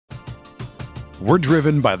We're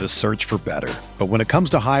driven by the search for better. But when it comes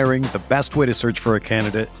to hiring, the best way to search for a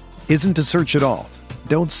candidate isn't to search at all.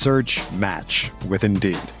 Don't search, match with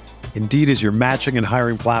Indeed. Indeed is your matching and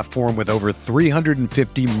hiring platform with over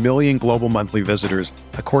 350 million global monthly visitors,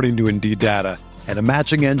 according to Indeed data, and a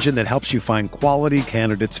matching engine that helps you find quality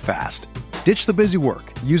candidates fast. Ditch the busy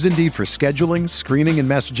work. Use Indeed for scheduling, screening, and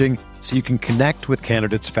messaging so you can connect with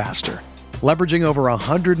candidates faster. Leveraging over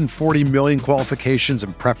 140 million qualifications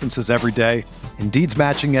and preferences every day, Indeed's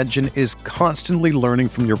matching engine is constantly learning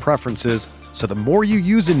from your preferences, so the more you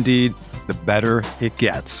use Indeed, the better it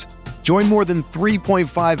gets. Join more than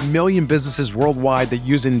 3.5 million businesses worldwide that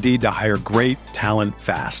use Indeed to hire great talent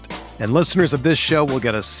fast. And listeners of this show will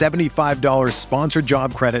get a $75 sponsored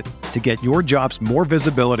job credit to get your jobs more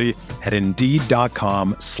visibility at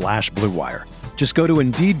Indeed.com/Blue Wire. Just go to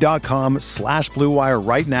Indeed.com/Blue Wire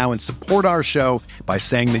right now and support our show by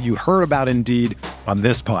saying that you heard about Indeed on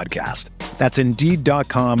this podcast. That's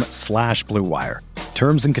Indeed.com/Blue Wire.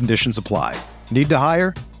 Terms and conditions apply. Need to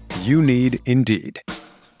hire? You need Indeed.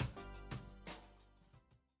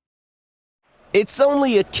 It's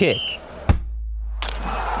only a kick,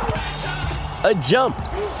 a jump,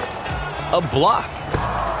 a block.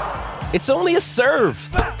 It's only a serve.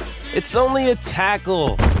 It's only a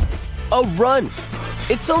tackle, a run.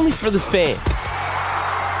 It's only for the fans.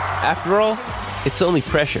 After all, it's only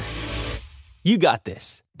pressure. You got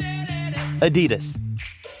this. Adidas.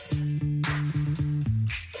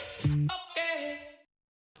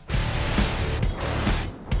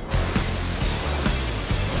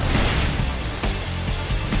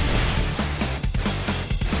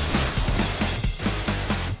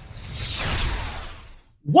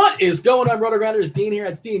 What is going on, Roto Grinders? Dean here.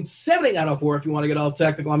 It's Dean 7904 if you want to get all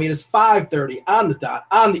technical. I mean, it's 5:30 on the dot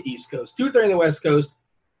on the East Coast, 2:30 on the West Coast,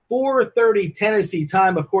 4:30 Tennessee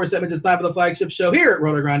time. Of course, that means it's time for the flagship show here at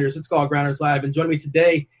Roto Grinders. It's called Grinders Live. And joining me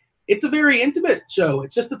today, it's a very intimate show.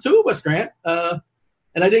 It's just the two of us, Grant. And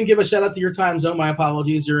I didn't give a shout-out to your time zone. My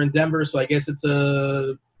apologies. You're in Denver, so I guess it's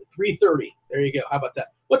 3:30. There you go. How about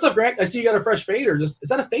that? What's up, Grant? I see you got a fresh fade. Or is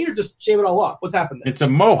that a fade or just shave it all off? What's happened there? It's a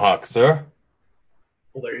mohawk, sir.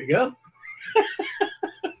 Well, there you go.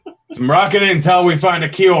 I'm rocking it until we find a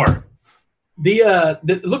cure.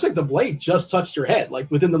 It looks like the blade just touched your head,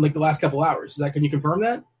 like within the last couple hours. Can you confirm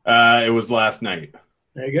that? It was last night.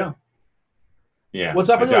 There you go. Yeah. What's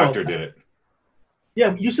up my in your doctor world? did it.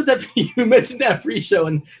 Yeah, you said that you mentioned that pre-show,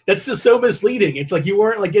 and that's just so misleading. It's like you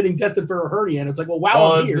weren't like getting tested for a hernia, and it's like,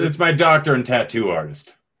 well, I'm here. It's my doctor and tattoo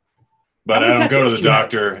artist. But I don't go to the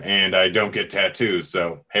doctor, and I don't get tattoos,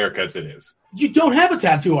 so haircuts it is. You don't have a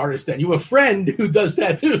tattoo artist then. You have a friend who does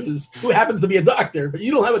tattoos who happens to be a doctor, but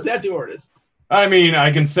you don't have a tattoo artist. I mean,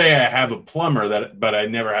 I can say I have a plumber, but I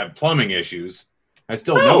never had plumbing issues. I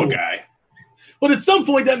still know a guy. But at some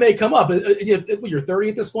point that may come up. You're 30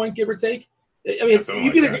 at this point, give or take. I mean,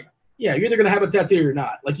 you're either going to have a tattoo or you're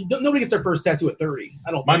not. Like, nobody gets their first tattoo at 30.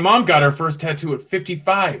 My mom got her first tattoo at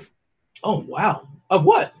 55. Oh, wow. Of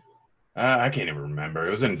what? I can't even remember. It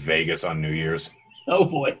was in Vegas on New Year's. Oh,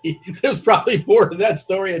 boy. There's probably more to that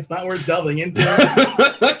story. It's not worth delving into.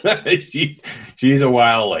 She's a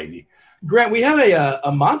wild lady. Grant, we have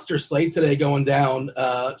a monster slate today going down.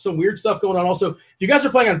 Some weird stuff going on. Also, if you guys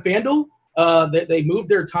are playing on FanDuel, they moved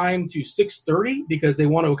their time to 6:30 because they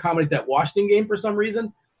want to accommodate that Washington game for some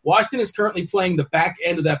reason. Washington is currently playing the back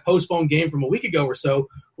end of that postponed game from a week ago or so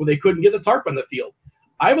where they couldn't get the tarp on the field.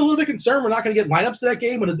 I'm a little bit concerned we're not going to get lineups to that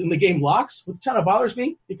game when the game locks, which kind of bothers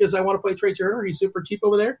me because I want to play Trey Turner. He's super cheap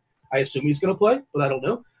over there. I assume he's going to play, but I don't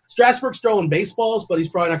know. Strasburg's throwing baseballs, but he's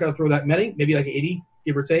probably not going to throw that many, maybe like 80,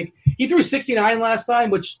 give or take. He threw 69 last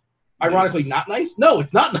time, which ironically not nice. No,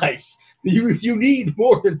 it's not nice. You need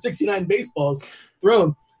more than 69 baseballs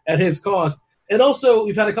thrown at his cost. And also,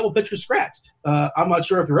 we've had a couple pitchers scratched. I'm not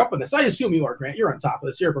sure if you're up on this. I assume you are, Grant. You're on top of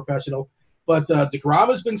this. You're a professional. But DeGrom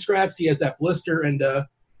has been scratched. He has that blister. And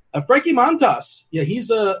Frankie Montas, yeah, he's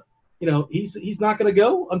not going to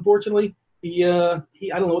go, unfortunately. He I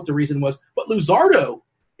don't know what the reason was. But Luzardo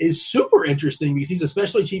is super interesting because he's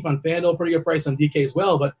especially cheap on FanDuel, pretty good price on DK as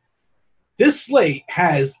well. But this slate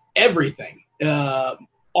has everything.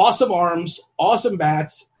 Awesome arms, awesome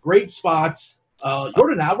bats, great spots.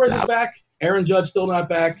 Jordan Alvarez is back. Aaron Judge still not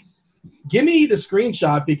back. Give me the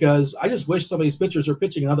screenshot because I just wish some of these pitchers are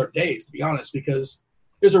pitching in other days, to be honest, because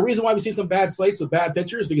there's a reason why we see some bad slates with bad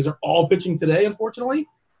pitchers because they're all pitching today, unfortunately.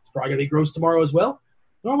 It's probably going to be gross tomorrow as well.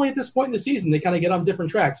 Normally at this point in the season, they kind of get on different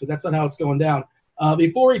tracks, but that's not how it's going down.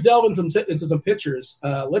 Before we delve into some pitchers,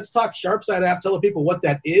 let's talk Sharpside app, tell the people what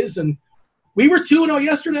that is. And we were 2-0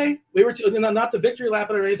 yesterday. We were not the victory lap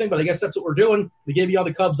or anything, but I guess that's what we're doing. We gave you all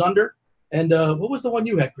the Cubs under. And what was the one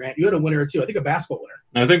you had, Grant? You had a winner or two. I think a basketball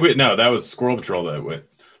winner. I think that was Squirrel Patrol that went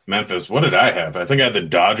Memphis. What did I have? I think I had the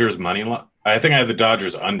Dodgers money line. I think I had the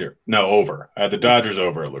Dodgers over. I had the Dodgers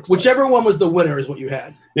over, it looks Whichever one was the winner is what you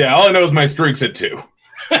had. Yeah, all I know is my streak's at 2.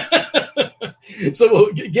 So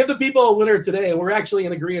we'll give the people a winner today. We're actually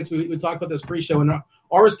in agreement. We talked about this pre-show, and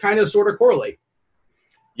ours kind of sort of correlate.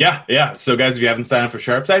 Yeah. So, guys, if you haven't signed up for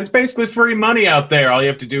Sharpside, it's basically free money out there. All you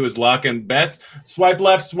have to do is lock in bets, swipe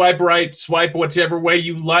left, swipe right, swipe whichever way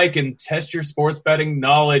you like, and test your sports betting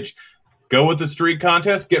knowledge. Go with the streak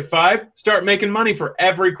contest, get 5, start making money for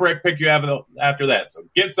every correct pick you have after that. So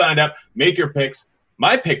get signed up, make your picks.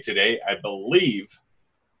 My pick today, I believe,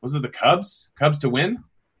 was it the Cubs? Cubs to win?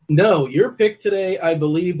 No, your pick today, I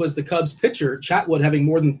believe, was the Cubs pitcher, Chatwood, having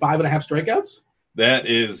more than 5.5 strikeouts. That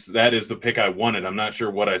is the pick I wanted. I'm not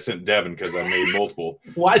sure what I sent Devin because I made multiple.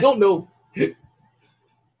 Well, I don't know.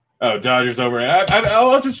 Oh, Dodgers over.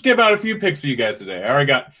 I'll just give out a few picks for you guys today. I already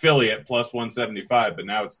got Philly at plus 175, but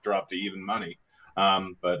now it's dropped to even money.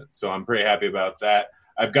 So I'm pretty happy about that.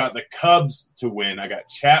 I've got the Cubs to win. I got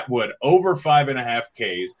Chatwood over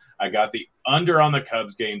 5.5 Ks. I got the under on the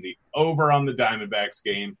Cubs game, the over on the Diamondbacks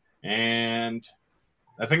game, and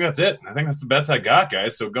I think that's it. I think that's the bets I got,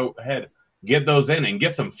 guys. So go ahead, get those in and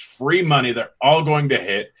get some free money. They're all going to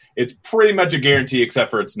hit. It's pretty much a guarantee,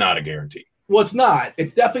 except for it's not a guarantee. Well, it's not.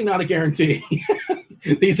 It's definitely not a guarantee.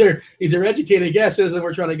 These are educated guesses, and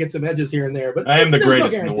we're trying to get some edges here and there. But I am the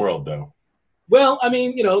greatest in the world, though. Well, I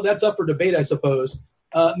mean, that's up for debate, I suppose.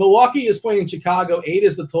 Milwaukee is playing Chicago. 8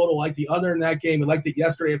 is the total. Like the under in that game. We liked it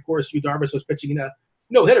yesterday. Of course, Yu Darvish was pitching in a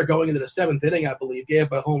no-hitter going into the 7th inning, I believe. Gave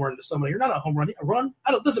up a home run to somebody. Or not a home run. A run?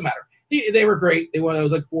 Doesn't matter. They were great. They won. It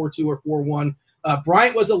was like 4-2 or 4-1.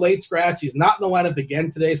 Bryant was a late scratch. He's not in the lineup again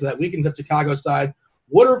today, so that weakens at Chicago's side.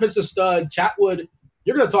 Woodruff is a stud. Chatwood,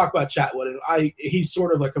 you're going to talk about Chatwood, and he's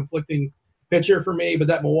sort of a conflicting pitcher for me, but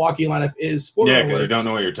that Milwaukee lineup is. Yeah, because you don't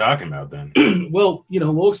know what you're talking about then. Well,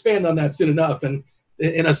 we'll expand on that soon enough. And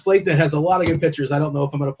in a slate that has a lot of good pitchers, I don't know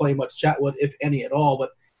if I'm going to play much Chatwood, if any at all.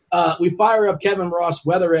 But we fire up Kevin Ross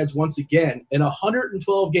Weather Edge once again in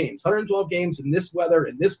 112 games. 112 games in this weather,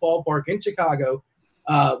 in this ballpark in Chicago.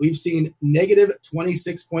 We've seen negative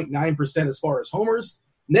 26.9% as far as homers,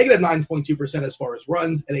 negative 9.2% as far as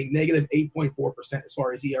runs, and a negative 8.4% as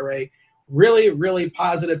far as ERA. Really, really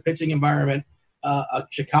positive pitching environment. A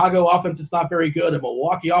Chicago offense that's not very good. A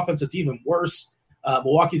Milwaukee offense that's even worse.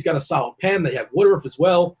 Milwaukee's got a solid pen. They have Woodruff as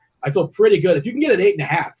well. I feel pretty good. If you can get an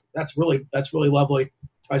 8.5, that's really lovely.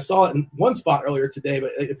 I saw it in one spot earlier today,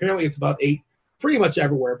 but apparently it's about 8 pretty much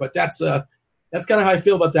everywhere. But that's kind of how I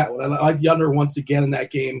feel about that one. I like the under once again in that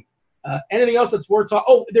game. Anything else that's worth talking?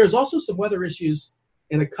 Oh, there's also some weather issues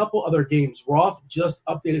in a couple other games. Roth just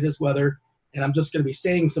updated his weather, and I'm just going to be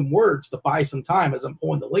saying some words to buy some time as I'm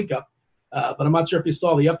pulling the link up. But I'm not sure if you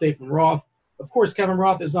saw the update from Roth. Of course, Kevin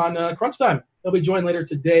Roth is on Crunch Time. He'll be joined later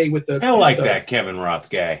today with the. I like that Kevin Roth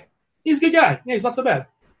guy. He's a good guy. Yeah, he's not so bad.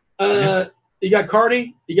 You got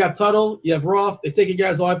Cardi, you got Tuttle, you have Roth. They take you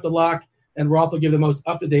guys all up the lock, and Roth will give the most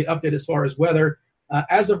up-to-date update as far as weather.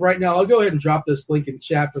 As of right now, I'll go ahead and drop this link in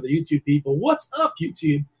chat for the YouTube people. What's up,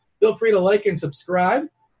 YouTube? Feel free to like and subscribe.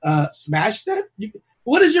 Smash that.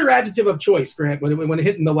 What is your adjective of choice, Grant, when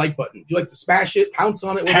hitting the like button? Do you like to smash it, pounce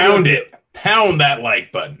on it? Pound it. Pound that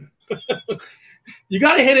like button. You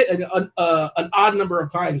got to hit it an odd number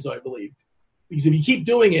of times, though, I believe. Because if you keep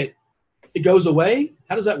doing it, it goes away.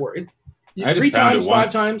 How does that work? 3 times,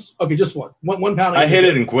 5 times? Okay, just one. One pound. I hit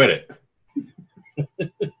it and quit it.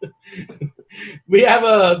 We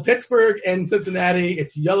have Pittsburgh and Cincinnati.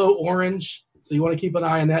 It's yellow-orange, so you want to keep an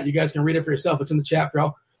eye on that. You guys can read it for yourself. It's in the chat,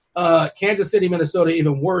 bro. Kansas City, Minnesota,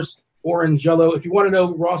 even worse, orange-yellow. If you want to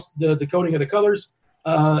know, Ross, the decoding of the colors,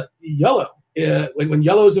 yellow. When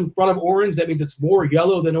yellow is in front of orange, that means it's more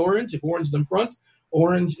yellow than orange. If orange is in front,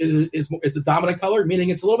 orange is the dominant color,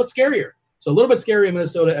 meaning it's a little bit scarier. So a little bit scarier in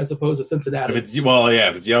Minnesota as opposed to Cincinnati. If it's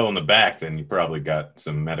yellow in the back, then you probably got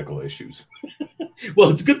some medical issues. Well,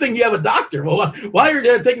 it's a good thing you have a doctor. Well, while you're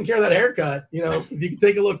there taking care of that haircut, if you can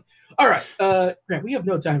take a look. All right, Grant, we have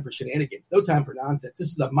no time for shenanigans, no time for nonsense.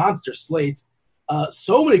 This is a monster slate.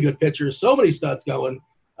 So many good pitchers, so many studs going.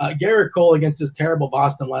 Garrett Cole against his terrible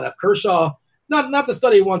Boston lineup. Kershaw, not the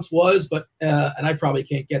stud he once was, but and I probably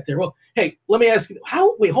can't get there. Well, hey, let me ask you,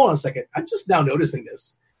 wait, hold on a second. I'm just now noticing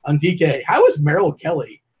this on DK. How is Merrill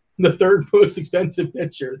Kelly the third most expensive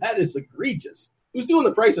pitcher? That is egregious. Who's doing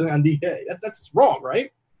the pricing on DK? That's wrong,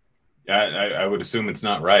 right? I would assume it's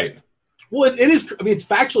not right. Well, it is. I mean, it's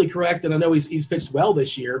factually correct, and I know he's pitched well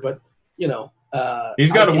this year, but he's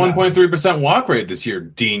got a 1.3% walk rate this year,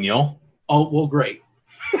 Daniel. Oh well, great.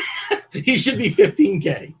 He should be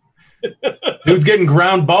 $15K. Dude's getting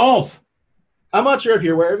ground balls. I'm not sure if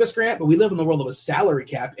you're aware of this, Grant, but we live in the world of a salary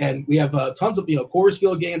cap, and we have tons of Coors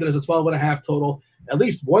Field game that has a 12.5 total. At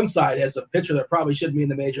least one side has a pitcher that probably shouldn't be in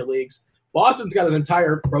the major leagues. Boston's got an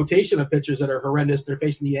entire rotation of pitchers that are horrendous. They're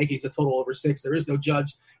facing the Yankees a total over 6. There is no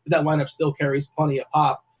Judge, but that lineup still carries plenty of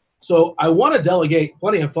pop. So I want to delegate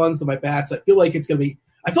plenty of funds to my bats. I feel like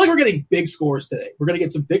we're getting big scores today. We're going to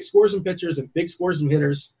get some big scores in pitchers and big scores in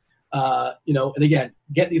hitters. And again,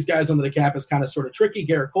 getting these guys under the cap is kind of sort of tricky.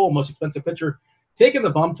 Garrett Cole, most expensive pitcher, taking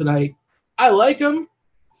the bump tonight. I like him,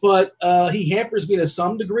 but he hampers me to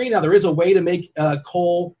some degree. Now, there is a way to make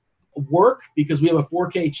Cole work because we have a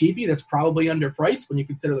 4K cheapie that's probably underpriced when you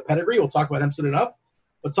consider the pedigree. We'll talk about him soon enough.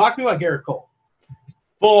 But talk to me about Garrett Cole.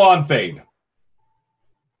 Full on fade. Do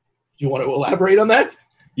you want to elaborate on that?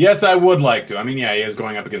 Yes, I would like to. I mean, yeah, he is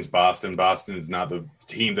going up against Boston. Boston is not the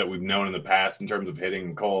team that we've known in the past in terms of hitting,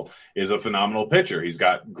 and Cole is a phenomenal pitcher. He's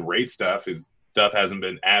got great stuff. His stuff hasn't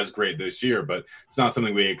been as great this year, but it's not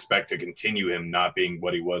something we expect to continue him not being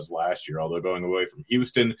what he was last year, although going away from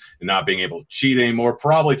Houston and not being able to cheat anymore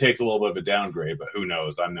probably takes a little bit of a downgrade, but who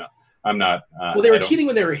knows? I'm not. Well, they were cheating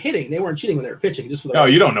when they were hitting. They weren't cheating when they were pitching. No,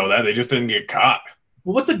 you don't know that. They just didn't get caught.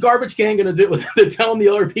 Well, what's a garbage can going to do with telling the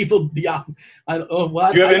other people? Do you have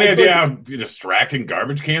any idea how distracting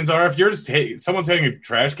garbage cans are? If you're just someone's hitting a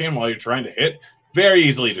trash can while you're trying to hit, very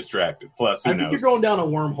easily distracted. Plus, who knows? I think you're going down a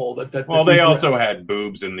wormhole. Well, they also had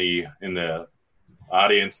boobs in the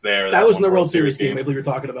audience there. That was in the World Series game. I believe you're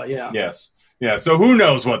talking about. Yeah. Yes. Yeah. So who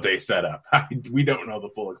knows what they set up? We don't know the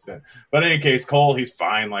full extent. But in any case, Cole, he's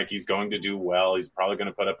fine. Like, he's going to do well. He's probably going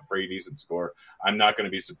to put up a pretty decent score. I'm not going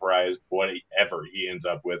to be surprised whatever he ends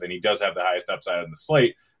up with. And he does have the highest upside on the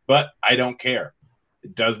slate, but I don't care.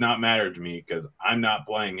 It does not matter to me because I'm not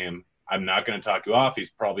playing him. I'm not going to talk you off.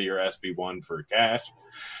 He's probably your SB1 for cash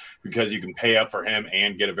because you can pay up for him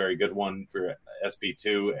and get a very good one for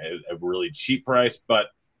SB2 at a really cheap price. But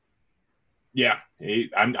yeah,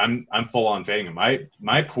 I'm full on fading him.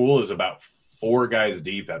 My pool is about 4 guys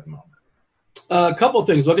deep at the moment. A couple of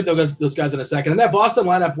things. We'll get those guys in a second. And that Boston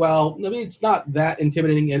lineup, well, I mean, it's not that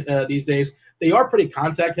intimidating these days. They are pretty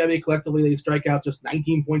contact heavy. Collectively, they strike out just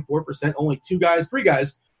 19.4%. Only 3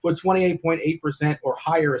 guys with 28.8% or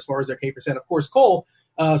higher as far as their K percent. Of course, Cole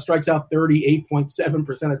strikes out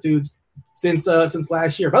 38.7% of dudes since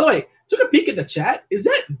last year. By the way, took a peek at the chat. Is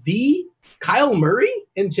that the Kyle Murray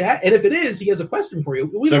in chat? And if it is, he has a question for you.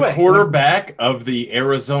 The quarterback of the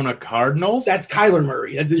Arizona Cardinals? That's Kyler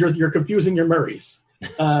Murray. You're confusing your Murrays.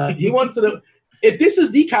 He wants to know if this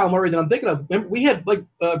is the Kyle Murray that I'm thinking of. Remember, we had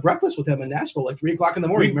breakfast with him in Nashville at 3 o'clock in the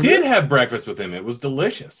morning. We did have breakfast with him. It was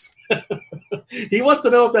delicious. He wants to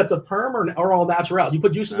know if that's a perm or all natural. You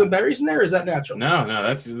put juices and berries in there, or is that natural?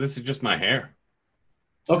 No, this is just my hair.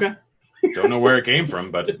 Okay. Don't know where it came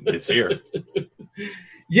from, but it's here.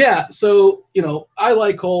 Yeah, so, I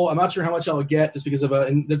like Cole. I'm not sure how much I'll get just because of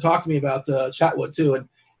and they're talking to me about Chatwood too. And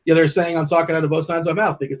they're saying I'm talking out of both sides of my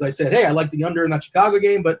mouth because I said, hey, I like the under in that Chicago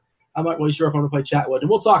game, but I'm not really sure if I'm going to play Chatwood. And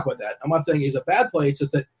we'll talk about that. I'm not saying he's a bad play. It's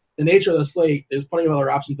just that the nature of the slate, there's plenty of other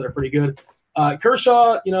options that are pretty good.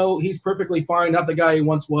 Kershaw, he's perfectly fine. Not the guy he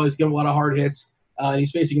once was. Giving a lot of hard hits. And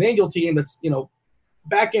he's facing an Angel team that's,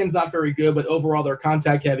 back end's not very good, but overall they're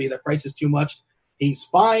contact heavy. The price is too much. He's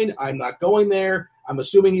fine. I'm not going there. I'm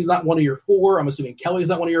assuming he's not one of your 4. I'm assuming Kelly's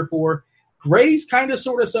not one of your 4. Gray's kind of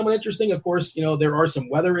sort of somewhat interesting. Of course, there are some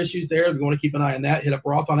weather issues there. We want to keep an eye on that. Hit up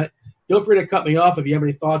Roth on it. Feel free to cut me off if you have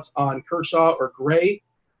any thoughts on Kershaw or Gray.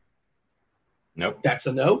 Nope. That's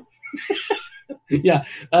a no. Yeah.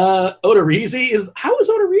 Odorizzi how is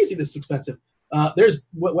Odorizzi this expensive? There's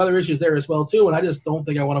weather issues there as well, too, and I just don't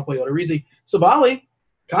think I want to play Odorizzi. Savali,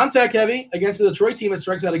 contact heavy against the Detroit team that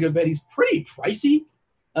strikes out a good bet. He's pretty pricey.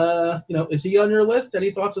 Is he on your list?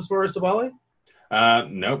 Any thoughts as far as Savali?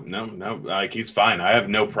 No. Like, he's fine. I have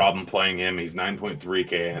no problem playing him. He's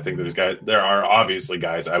 9.3K. I think there are obviously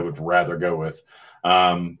guys I would rather go with.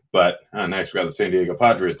 But next we got the San Diego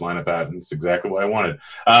Padres lineup out, and it's exactly what I wanted.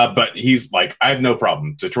 But he's like, I have no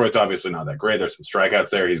problem. Detroit's obviously not that great. There's some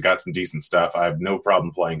strikeouts there. He's got some decent stuff. I have no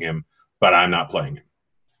problem playing him, but I'm not playing him.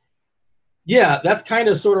 Yeah, that's kind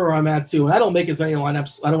of sort of where I'm at, too. And I don't make as many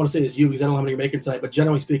lineups. I don't want to say as you because I don't know how many you're making tonight. But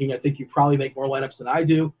generally speaking, I think you probably make more lineups than I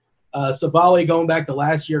do. Savali, going back to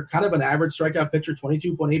last year, kind of an average strikeout pitcher,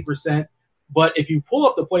 22.8%. But if you pull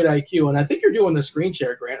up the plate IQ, and I think you're doing the screen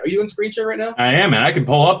share, Grant. Are you in screen share right now? I am, and I can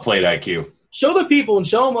pull up plate IQ. Show the people and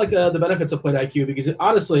show them the benefits of plate IQ because,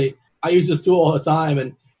 honestly, I use this tool all the time.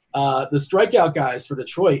 And the strikeout guys for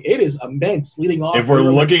Detroit, it is immense leading off. If we're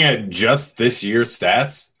looking at just this year's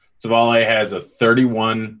stats, Savali has a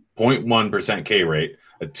 31.1% K rate,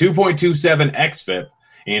 a 2.27 xFIP,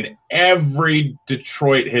 and every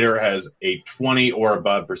Detroit hitter has a 20 or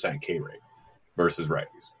above % K rate versus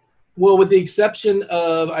righties. Well, with the exception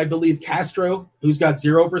of, I believe, Castro, who's got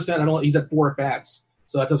 0%. He's at 4 at bats,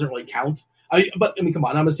 so that doesn't really count. But come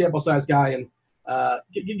on, I'm a sample size guy, and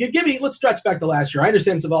let's stretch back to last year. I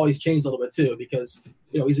understand Savali's changed a little bit too because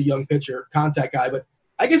he's a young pitcher, contact guy, but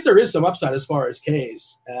I guess there is some upside as far as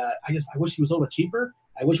Ks. I wish he was a little bit cheaper.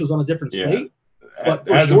 I wish it was on a different slate. But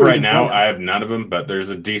as of right now, I have none of them, but there's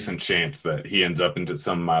a decent chance that he ends up into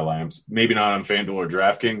some of my lineups. Maybe not on FanDuel or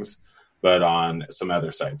DraftKings, but on some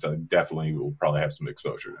other sites. I definitely will probably have some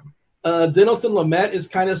exposure to him. Dinelson Lamet is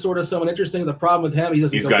kind of sort of someone interesting. The problem with him,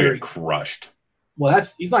 he's going to get crushed. Well,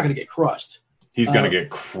 he's not going to get crushed. He's going to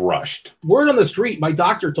get crushed. Word on the street, my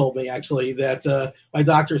doctor told me actually that my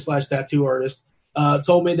doctor / tattoo artist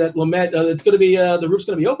told me that Lamet, it's going to be the roof's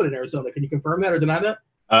going to be open in Arizona. Can you confirm that or deny that?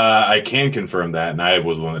 I can confirm that, and I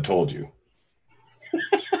was the one that told you.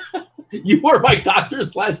 You are my doctor /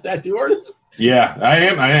 tattoo artist? Yeah, I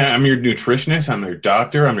am. I'm your nutritionist. I'm your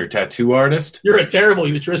doctor. I'm your tattoo artist. You're a terrible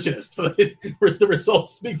nutritionist. The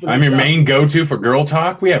results speak for themselves. I'm your main go-to for girl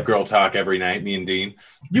talk. We have girl talk every night, me and Dean.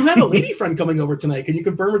 You have a lady friend coming over tonight. Can you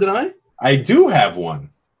confirm or deny? I do have one.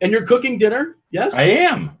 And you're cooking dinner? Yes? I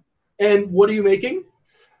am. And what are you making?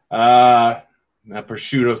 A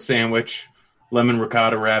prosciutto sandwich, lemon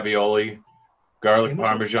ricotta ravioli, garlic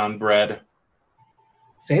Parmesan bread.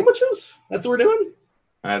 Sandwiches? That's what we're doing?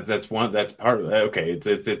 That's part of it. Okay,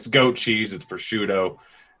 it's goat cheese, it's prosciutto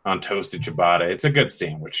on toasted ciabatta. It's a good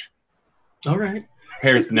sandwich. All right.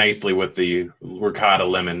 Pairs nicely with the ricotta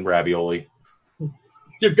lemon ravioli.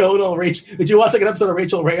 You're going all Rachel. Did you watch like an episode of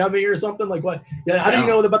Rachel Ray on Me or something? Like what? Yeah. How do you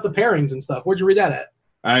know about the pairings and stuff? Where'd you read that at?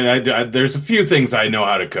 I there's a few things I know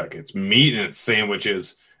how to cook. It's meat and it's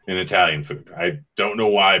sandwiches and Italian food. I don't know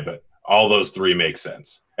why, but all those 3 make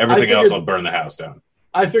sense. Everything else, I'll burn the house down.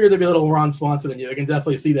 I figured there'd be a little Ron Swanson in you. I can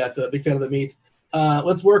definitely see that. Big fan of the meat.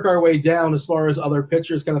 Let's work our way down as far as other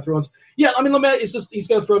pitchers kind of throwing. Yeah, I mean, Lamet is he's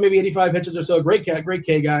going to throw maybe 85 pitches or so. Great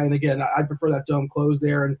K guy. And again, I prefer that dome close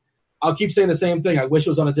there. And I'll keep saying the same thing. I wish it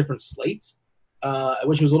was on a different slate. I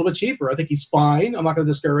wish it was a little bit cheaper. I think he's fine. I'm not going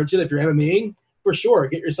to discourage it. If you're MMEing, for sure,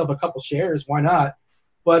 get yourself a couple shares. Why not?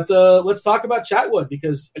 But let's talk about Chatwood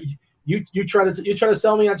because you try to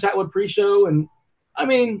sell me on Chatwood pre-show, and I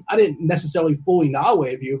mean, I didn't necessarily fully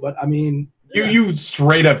nah-wave you, but I mean, you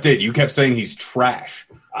straight up did. You kept saying he's trash.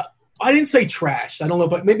 I didn't say trash. I don't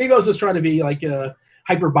know if maybe I was just trying to be like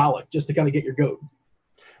hyperbolic just to kind of get your goat.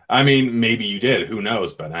 I mean, maybe you did. Who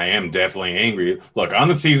knows? But I am definitely angry. Look, on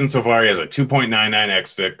the season so far, he has a 2.99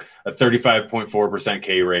 xFIP, a 35.4%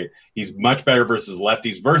 K rate. He's much better versus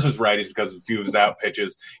lefties versus righties because of a few of his out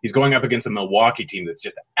pitches. He's going up against a Milwaukee team that's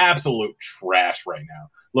just absolute trash right now.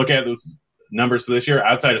 Look at those numbers for this year.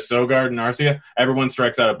 Outside of Sogard and Arcia, everyone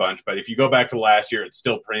strikes out a bunch. But if you go back to last year, it's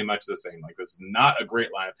still pretty much the same. Like, this is not a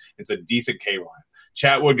great line. It's a decent K line.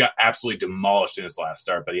 Chatwood got absolutely demolished in his last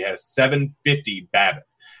start, but he has 750 BABIP.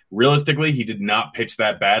 Realistically, he did not pitch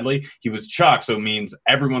that badly. He was chalk, so it means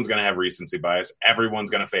everyone's going to have recency bias.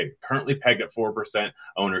 Everyone's going to fade. Currently pegged at 4%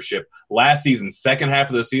 ownership. Last season, second half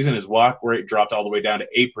of the season, his walk rate dropped all the way down to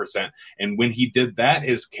 8%. And when he did that,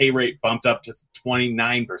 his K rate bumped up to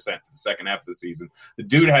 29% for the second half of the season. The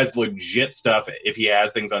dude has legit stuff if he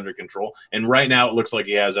has things under control. And right now, it looks like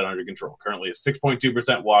he has it under control. Currently a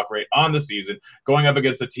 6.2% walk rate on the season, going up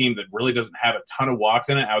against a team that really doesn't have a ton of walks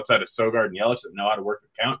in it outside of Sogard and Yelich that know how to work the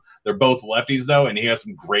count. They're both lefties, though, and he has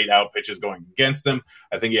some great out pitches going against them.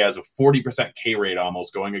 I think he has a 40% K rate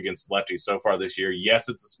almost going against lefties so far this year. Yes,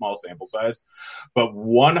 it's a small sample size, but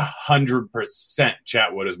 100%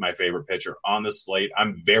 Chatwood is my favorite pitcher on the slate.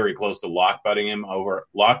 I'm very close to lock buttoning him over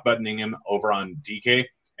on DK,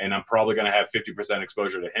 and I'm probably going to have 50%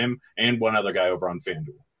 exposure to him and one other guy over on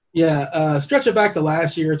FanDuel. Yeah, stretch it back to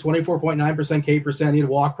last year, 24.9% K percent. He had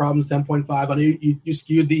walk problems, 10.5. I know you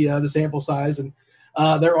skewed the sample size, and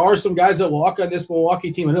there are some guys that walk on this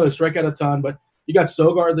Milwaukee team. I know they strike out a ton, but you got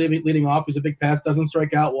Sogard leading off, who's a big pass, doesn't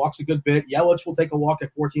strike out, walks a good bit. Yelich will take a walk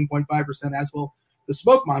at 14.5%, as will the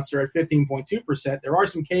Smoke Monster at 15.2%. There are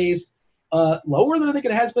some Ks lower than I think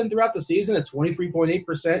it has been throughout the season at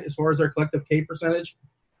 23.8% as far as their collective K percentage.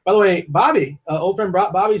 By the way, Bobby, old friend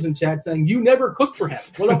Bobby's in chat saying, you never cook for him.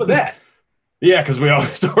 What up with that? Yeah, because we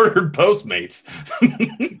always ordered Postmates.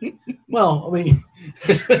 Well, I mean...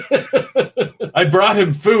 I brought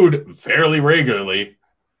him food fairly regularly.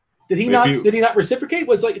 Did he not reciprocate?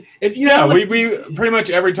 Was like if you know, we pretty much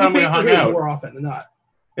every time we hung out more often than not.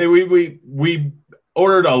 Hey, we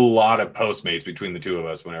ordered a lot of Postmates between the two of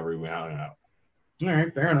us whenever we hung out. All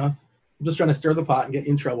right, fair enough. I'm just trying to stir the pot and get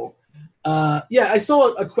you in trouble. I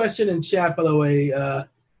saw a question in chat, by the way.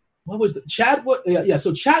 What was the Chadwood? Yeah,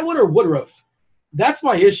 so Chatwood or Woodruff? That's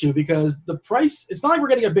my issue because the price, it's not like we're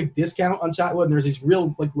getting a big discount on Chatwood and there's these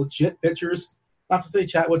real, like, legit pitchers. Not to say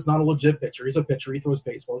Chatwood's not a legit pitcher. He's a pitcher. He throws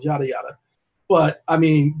baseballs, yada, yada. But, I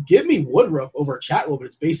mean, give me Woodruff over Chatwood, but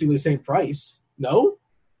it's basically the same price. No?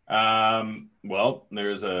 Well,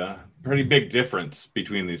 there's a pretty big difference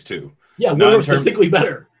between these two. Yeah, Woodruff's distinctly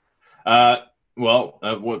better.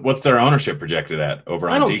 What's their ownership projected at over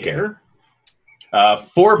on DK? I don't care.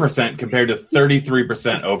 4% compared to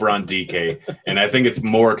 33% over on DK, and I think it's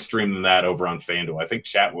more extreme than that over on FanDuel. I think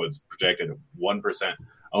Chatwood's projected 1%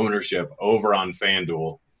 ownership over on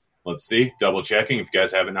FanDuel. Let's see, double checking. If you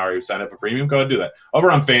guys haven't already signed up for premium, go ahead and do that.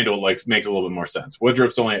 Over on FanDuel, makes a little bit more sense.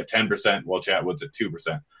 Woodruff's only at 10%, while Chatwood's at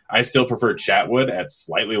 2%. I still prefer Chatwood at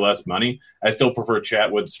slightly less money. I still prefer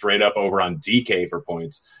Chatwood straight up over on DK for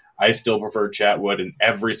points. I still prefer Chatwood in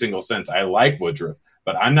every single sense. I like Woodruff,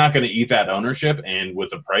 but I'm not going to eat that ownership. And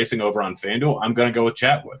with the pricing over on FanDuel, I'm going to go with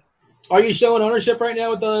Chatwood. Are you showing ownership right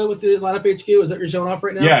now with the lineup HQ? Is that you're showing off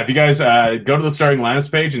right now? Yeah, if you guys go to the starting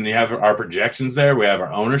lineups page and you have our projections there, we have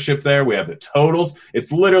our ownership there, we have the totals.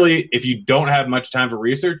 It's literally, if you don't have much time for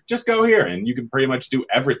research, just go here and you can pretty much do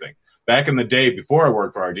everything. Back in the day before I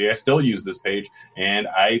worked for RG, I still use this page, and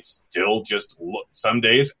I still just look. Some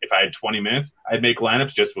days, if I had 20 minutes, I'd make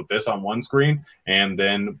lineups just with this on one screen and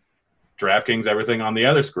then DraftKings everything on the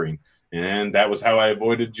other screen. And that was how I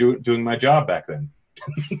avoided doing my job back then.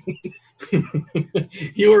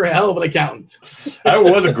 You were a hell of an accountant. I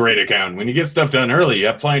was a great accountant. When you get stuff done early, you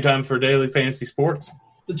have plenty of time for daily fantasy sports.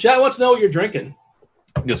 The chat wants to know what you're drinking.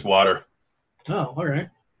 Just water. Oh, all right.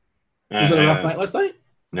 Was it a rough night last night?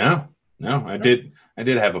 No. I did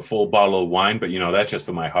have a full bottle of wine, but that's just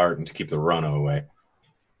for my heart and to keep the Rona away.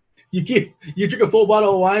 You drink a full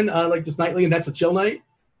bottle of wine like just nightly, and that's a chill night?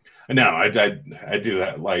 No, I do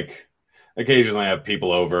that. Like occasionally I have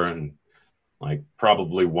people over, and like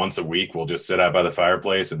probably once a week we'll just sit out by the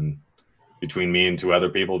fireplace and between me and two other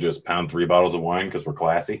people just pound 3 bottles of wine because we're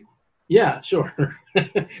classy. Yeah, sure.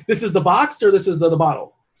 This is the boxed or this is the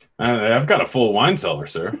bottle? I've got a full wine cellar,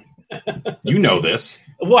 sir. You know this.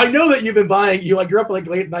 Well, I know that you've been buying. You're up like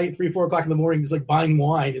late at night, 3-4 o'clock in the morning, just like buying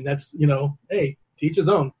wine, and that's hey, to each his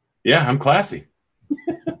own. Yeah, I'm classy.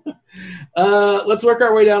 Let's work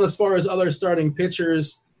our way down as far as other starting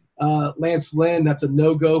pitchers. Lance Lynn, that's a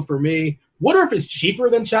no-go for me. Woodruff is cheaper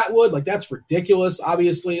than Chatwood. Like, that's ridiculous.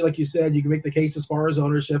 Obviously, like you said, you can make the case as far as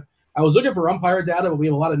ownership. I was looking for umpire data, but we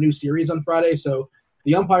have a lot of new series on Friday, so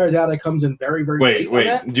the umpire data comes in very, very late.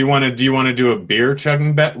 Wait. Do you want to do a beer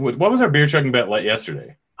chugging bet? What was our beer chugging bet like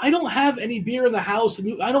yesterday? I don't have any beer in the house,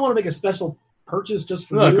 and I don't want to make a special purchase just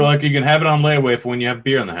for you. Look, you can have it on layaway for when you have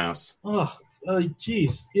beer in the house. Oh,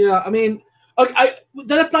 jeez. Yeah, I mean,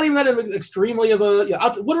 that's not even that extremely of a.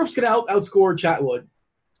 Yeah, Woodruff's going to outscore Chatwood.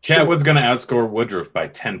 Chatwood's going to outscore Woodruff by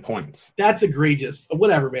 10 points. That's egregious.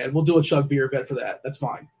 Whatever, man. We'll do a chug beer bet for that. That's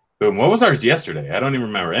fine. Boom. What was ours yesterday? I don't even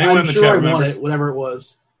remember. Anyone in the chat remembers? Won it, whatever it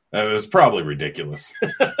was. It was probably ridiculous.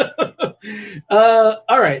 All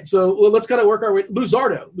right, so let's kind of work our way.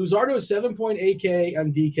 Luzardo is 7.8K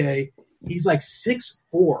on DK. He's like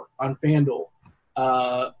 6'4" on FanDuel.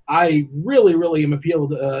 I really, really am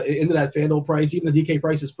appealed into that FanDuel price. Even the DK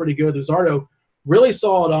price is pretty good. Luzardo, really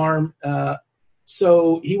solid arm.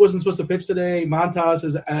 So he wasn't supposed to pitch today.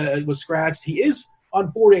 Montas was scratched. He is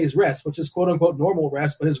on 4 days rest, which is quote-unquote normal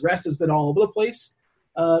rest, but his rest has been all over the place.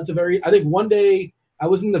 I think one day I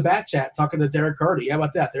was in the bat chat talking to Derek Carty. How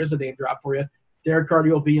about that? There's a name drop for you. Derek Carty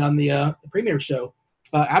will be on the Premier Show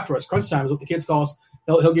after us. Crunch Time is what the kids call us.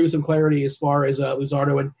 He'll give you some clarity as far as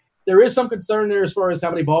Luzardo. And there is some concern there as far as how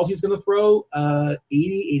many balls he's going to throw. 80,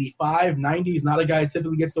 85, 90. He's not a guy that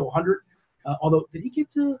typically gets to 100. Although, did he get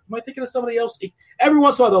to – am I thinking of somebody else? Every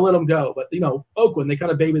once in a while they'll let him go. But, Oakland, they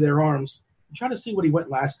kind of baby their arms. I'm trying to see what he went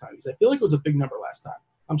last time because I feel like it was a big number last time.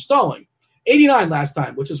 I'm stalling. 89 last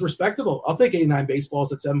time, which is respectable. I'll take 89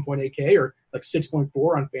 baseballs at 7.8K or like 6.4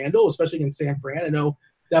 on FanDuel, especially in San Fran. I know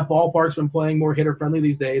that ballpark's been playing more hitter-friendly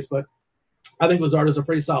these days, but I think Luzardo's a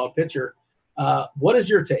pretty solid pitcher. What is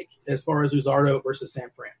your take as far as Luzardo versus San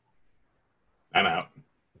Fran? I'm out.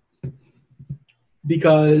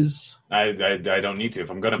 Because I don't need to.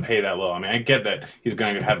 If I'm going to pay that low, I mean, I get that he's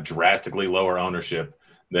going to have drastically lower ownership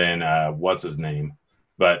than what's his name,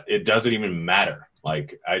 but it doesn't even matter.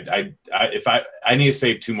 Like I need to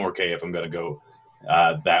save 2 more K if I'm going to go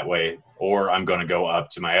that way, or I'm going to go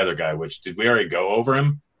up to my other guy. Which did we already go over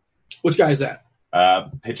him? Which guy is that?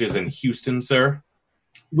 Pitches in Houston, sir.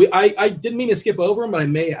 I didn't mean to skip over him, but I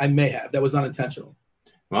may have. That was not intentional.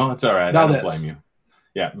 Well, it's all right. I don't blame you.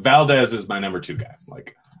 Yeah, Valdez is my number 2 guy.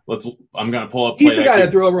 Like, I'm going to pull up. He's the guy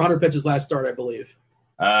that threw over 100 pitches last start, I believe.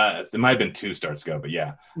 It might have been 2 starts ago, but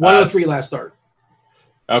yeah. 103 last start.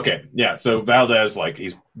 Okay, yeah, so Valdez, like,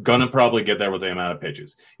 he's going to probably get there with the amount of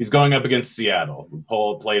pitches. He's going up against Seattle. We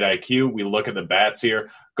pull plate IQ. We look at the bats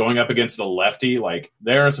here. Going up against a lefty, like,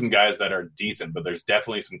 there are some guys that are decent, but there's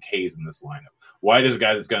definitely some Ks in this lineup. White is a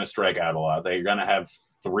guy that's going to strike out a lot. They're going to have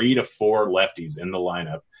 3 to 4 lefties in the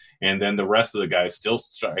lineup, and then the rest of the guys still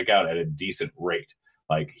strike out at a decent rate.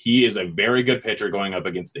 Like, he is a very good pitcher going up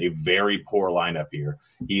against a very poor lineup here.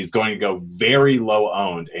 He's going to go very low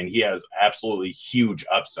owned, and he has absolutely huge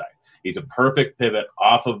upside. He's a perfect pivot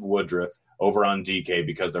off of Woodruff over on DK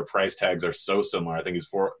because their price tags are so similar. I think he's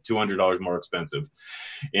 $200 more expensive.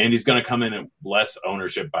 And he's going to come in at less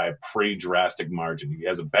ownership by a pretty drastic margin. He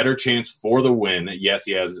has a better chance for the win. Yes,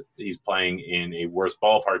 he's playing in a worse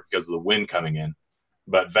ballpark because of the wind coming in.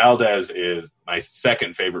 But Valdez is my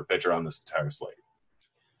second favorite pitcher on this entire slate.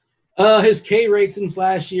 His K rate since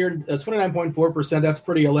last year, 29.4%. That's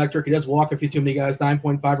pretty electric. He does walk a few too many guys.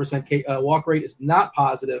 9.5% walk rate is not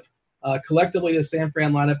positive. Collectively, the San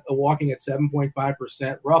Fran lineup walking at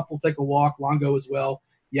 7.5%. Ruff will take a walk. Longo as well.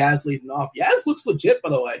 Yaz leading off. Yaz looks legit, by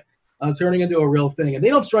the way. Turning into a real thing. And they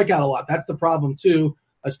don't strike out a lot. That's the problem, too,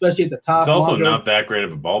 especially at the top. It's also Longo, not that great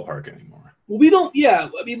of a ballpark anymore. Well, we don't – yeah.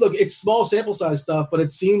 I mean, look, it's small sample size stuff, but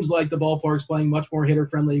it seems like the ballpark's playing much more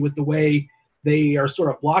hitter-friendly with the way – they are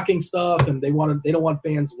sort of blocking stuff, and they don't want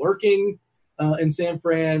fans lurking in San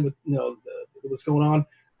Fran with what's going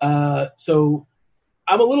on. So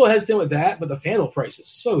I'm a little hesitant with that, but the FanDuel price is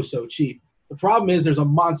so cheap. The problem is there's a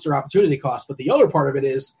monster opportunity cost, but the other part of it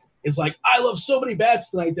is like I love so many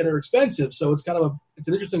bats tonight that are expensive, so it's an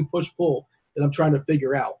interesting push-pull that I'm trying to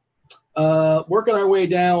figure out. Working our way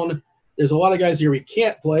down, there's a lot of guys here we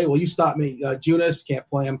can't play. Well, you stop me. Junis, can't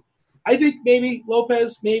play him. I think maybe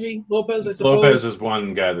Lopez, I suppose. Lopez is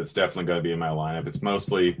one guy that's definitely going to be in my lineup. It's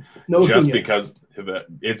mostly because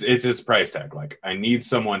it's his price tag. Like, I need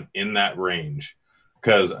someone in that range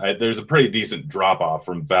because there's a pretty decent drop-off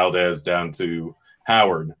from Valdez down to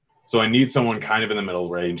Howard. So I need someone kind of in the middle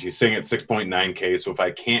range. He's sitting at 6.9K, so if I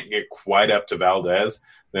can't get quite up to Valdez,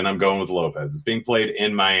 then I'm going with Lopez. It's being played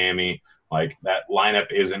in Miami. Like, that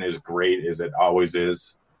lineup isn't as great as it always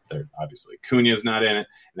is. Obviously, Cuna's not in it,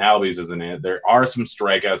 and Albies isn't in it. There are some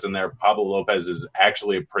strikeouts in there. Pablo Lopez is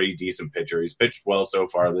actually a pretty decent pitcher. He's pitched well so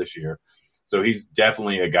far this year. So he's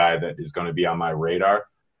definitely a guy that is going to be on my radar.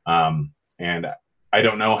 And I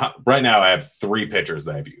don't know how – right now I have 3 pitchers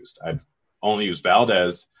that I've used. I've only used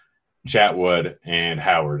Valdez, Chatwood, and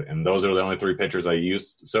Howard, and those are the only 3 pitchers I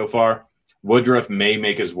used so far. Woodruff may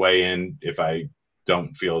make his way in if I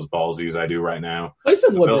don't feel as ballsy as I do right now. Play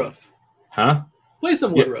some Woodruff. Huh? Play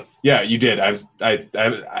some Woodruff. Yeah, you did. I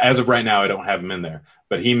as of right now, I don't have him in there,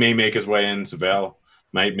 but he may make his way in. Savell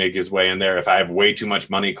might make his way in there. If I have way too much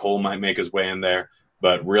money, Cole might make his way in there.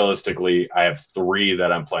 But realistically, I have 3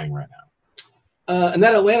 that I'm playing right now. And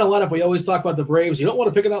that Atlanta lineup, we always talk about the Braves. You don't want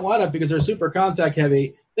to pick in that lineup because they're super contact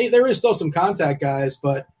heavy. There is still some contact guys,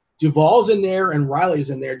 but Duvall's in there and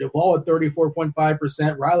Riley's in there. Duvall at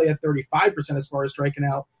 34.5%, Riley at 35% as far as striking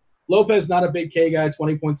out. Lopez, not a big K guy,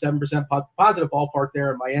 20.7% positive ballpark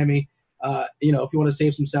there in Miami. If you want to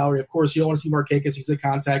save some salary, of course, you don't want to see Markakis. He's a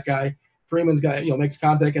contact guy. Freeman's guy, makes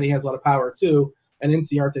contact, and he has a lot of power too. And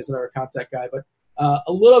Inciarte's another contact guy. But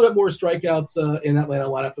a little bit more strikeouts in that Atlanta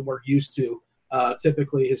lineup than we're used to,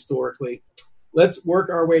 typically, historically. Let's work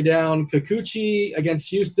our way down. Kikuchi against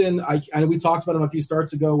Houston. We talked about him a few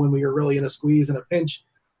starts ago when we were really in a squeeze and a pinch.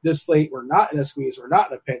 This slate, we're not in a squeeze. We're not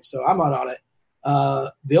in a pinch, so I'm not on it.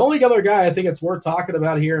 The only other guy I think it's worth talking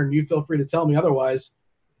about here, and you feel free to tell me otherwise,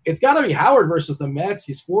 it's got to be Howard versus the Mets.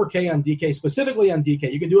 He's 4K on DK, specifically on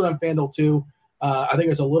DK. You can do it on FanDuel too. I think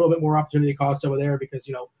there's a little bit more opportunity cost over there because,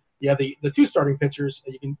 you have the 2 starting pitchers.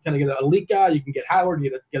 You can kind of get an elite guy. You can get Howard.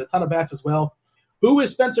 You get a ton of bats as well. Who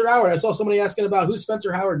is Spencer Howard? I saw somebody asking about who's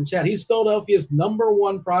Spencer Howard in chat. He's Philadelphia's number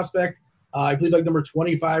 1 prospect. I believe like number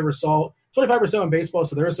 25 or so, 25% in baseball,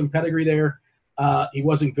 so there is some pedigree there. He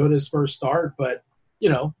wasn't good his first start, but,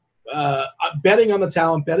 betting on the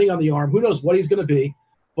talent, betting on the arm, who knows what he's going to be.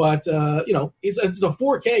 But, he's a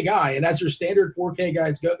 4K guy, and as your standard 4K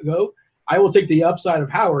guys go, I will take the upside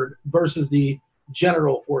of Howard versus the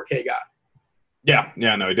general 4K guy. Yeah,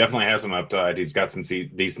 no, he definitely has some upside. He's got some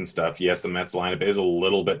decent stuff. Yes, the Mets lineup is a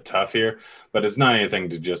little bit tough here, but it's not anything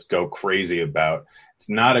to just go crazy about. It's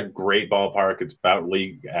not a great ballpark. It's about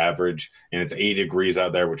league average, and it's 80 degrees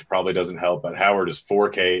out there, which probably doesn't help. But Howard is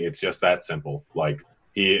 4K. It's just that simple. Like,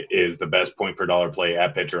 he is the best point per dollar play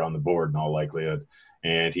at pitcher on the board in all likelihood,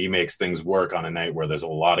 and he makes things work on a night where there's a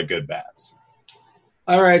lot of good bats.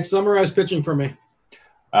 All right, summarize pitching for me.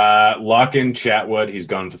 Lock in Chatwood. He's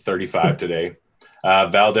going for 35 today.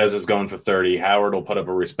 Valdez is going for 30. Howard will put up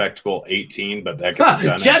a respectable 18, but that gets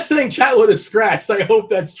done. Chat saying Chatwood is scratched. I hope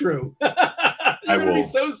that's true. You're going to be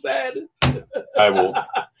so sad. I will.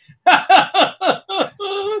 I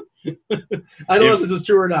don't know if this is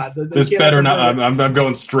true or not. This better not. I'm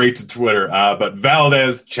going straight to Twitter. But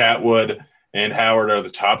Valdez, Chatwood, and Howard are the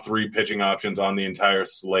top 3 pitching options on the entire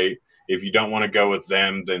slate. If you don't want to go with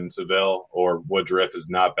them, then Seville or Woodruff is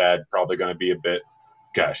not bad. Probably going to be a bit.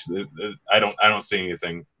 Gosh, I don't see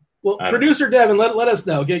anything. Well, producer Devin, let us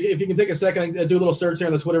know if you can take a second and do a little search here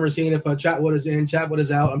on the Twitter machine. If Chatwood is in, Chatwood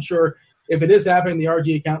is out. I'm sure if it is happening, the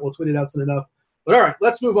RG account will tweet it out soon enough. But all right,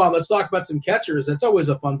 let's move on. Let's talk about some catchers. That's always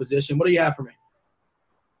a fun position. What do you have for me?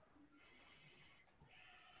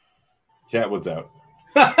 Chatwood's out.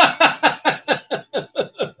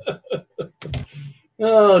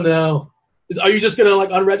 Oh no! Are you just gonna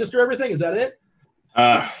unregister everything? Is that it?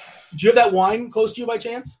 Do you have that wine close to you by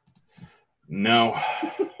chance? No.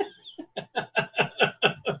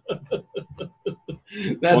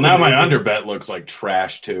 Well, now my underbet looks like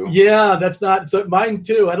trash too. Yeah, that's not so. Mine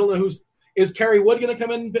too. I don't know is Kerry Wood going to come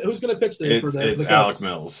in? Who's going to pitch there for the? It's Alec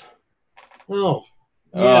Mills. Oh.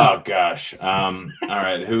 Yeah. Oh gosh. All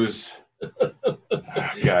right. Who's?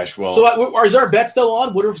 Gosh. Well. So is our bet still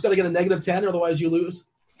on? Woodruff's got to get a -10, otherwise you lose.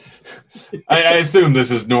 I assume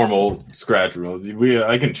this is normal scratch rules.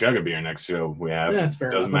 I can chug a beer next show. We have. Yeah, that's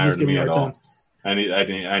fair. Doesn't matter to me at all. I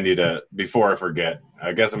need to, before I forget,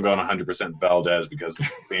 I guess I'm going 100% Valdez because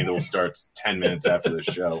FanDuel starts 10 minutes after the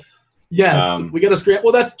show. Yes, we got to scratch.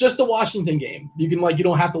 Well, that's just the Washington game. You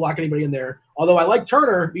don't have to lock anybody in there. Although I like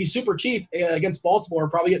Turner, he's super cheap against Baltimore,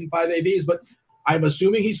 probably getting 5 ABs, but I'm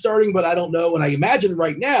assuming he's starting, but I don't know. And I imagine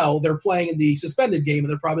right now they're playing in the suspended game, and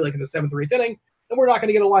they're probably in the 7th or 8th inning, and we're not going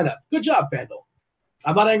to get a lineup. Good job, FanDuel.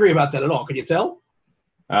 I'm not angry about that at all. Can you tell?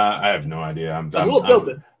 I have no idea. I'm a little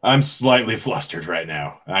tilted. I'm slightly flustered right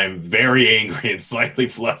now. I'm very angry and slightly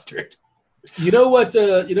flustered. You know what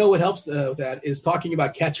helps with that is talking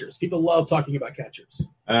about catchers. People love talking about catchers.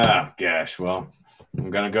 Gosh. Well, I'm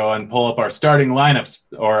going to go and pull up our starting lineups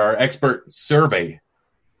or our expert survey.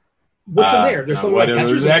 What's in there? There's something like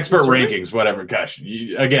catchers. Expert rankings, whatever. Gosh,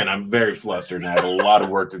 again, I'm very flustered and I have a lot of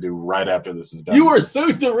work to do right after this is done. You are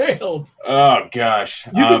so derailed. Oh, gosh.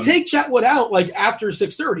 You can take Chatwood out after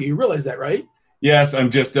 6:30. You realize that, right? Yes, I'm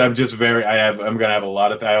just very. I'm going to have a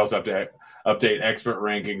lot of. I also have to update expert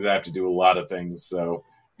rankings. I have to do a lot of things. So,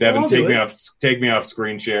 Devin, take me off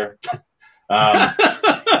screen share. That's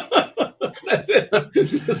it.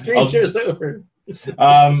 The screen share's over.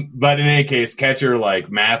 But in any case, catcher like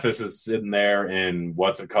Mathis is sitting there in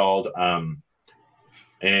what's it called?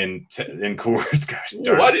 In Coors. Gosh,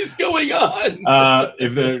 darn. What is going on?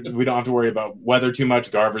 We don't have to worry about weather too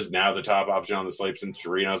much. Garver's now the top option on the slate since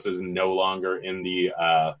Chirinos is no longer in the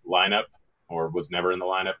lineup or was never in the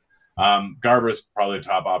lineup. Garver's probably the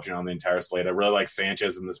top option on the entire slate. I really like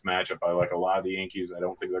Sanchez in this matchup. I like a lot of the Yankees. I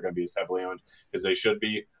don't think they're going to be as heavily owned as they should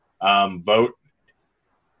be. Vote.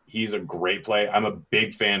 He's a great play. I'm a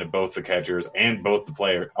big fan of both the catchers and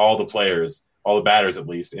all the batters at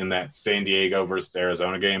least, in that San Diego versus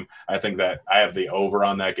Arizona game. I think that I have the over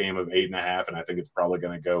on that game of 8.5, and I think it's probably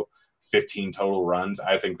going to go 15 total runs.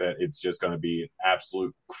 I think that it's just going to be an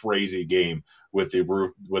absolute crazy game with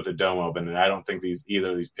the dome open, and I don't think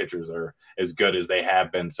either of these pitchers are as good as they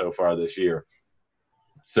have been so far this year.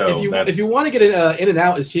 So if you want to get it in and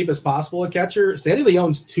out as cheap as possible, a catcher, Sandy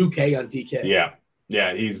Leon's $2K on DK.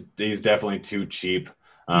 Yeah, he's definitely too cheap.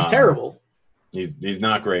 He's terrible. He's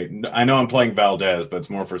not great. I know I'm playing Valdez, but it's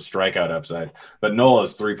more for strikeout upside. But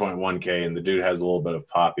Nola's 3.1K, and the dude has a little bit of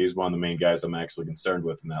pop. He's one of the main guys I'm actually concerned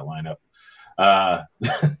with in that lineup.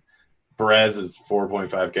 Perez is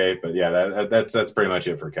 4.5K, but yeah, that's pretty much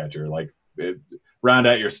it for catcher. Round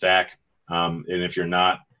out your stack, and if you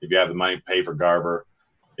have the money, pay for Garver.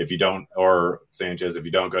 If you don't, or Sanchez, if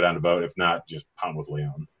you don't, go down to Vote. If not, just punt with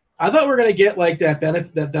Leon. I thought we were going to get that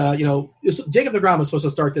benefit that Jacob deGrom was supposed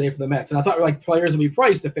to start today for the Mets, and I thought players would be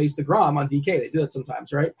priced to face deGrom on DK. They do that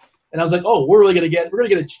sometimes, right? And I was like, oh, we're going to get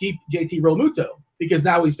a cheap JT Realmuto because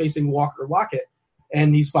now he's facing Walker Lockett,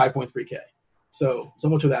 and he's 5.3K. So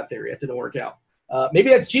much of that theory. It didn't work out.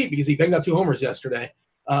 Maybe that's cheap because he banged out 2 homers yesterday.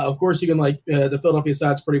 Of course, you can the Philadelphia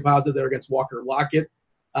side's pretty positive there against Walker Lockett,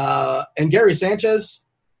 and Gary Sanchez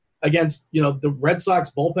against the Red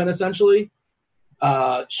Sox bullpen essentially.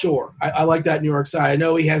 Sure. I like that New York side. I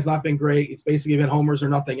know he has not been great. It's basically been homers or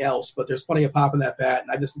nothing else, but there's plenty of pop in that bat.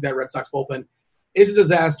 And I just think that Red Sox bullpen is a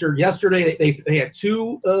disaster. Yesterday, they had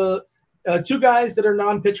two guys that are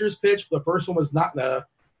non-pitchers pitch. The first one was not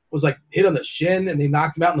was like hit on the shin, and they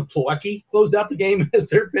knocked him out, and the Plawecki closed out the game as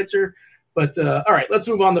their pitcher. But all right, let's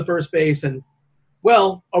move on to first base. And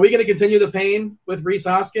well, are we going to continue the pain with Rhys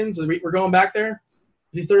Hoskins? We're going back there.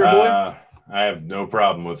 Is he still your boy? I have no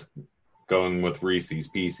problem with going with Reese's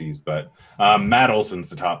Pieces, but Matt Olson's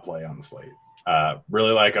the top play on the slate.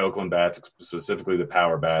 Really like Oakland bats, specifically the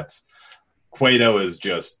power bats. Cueto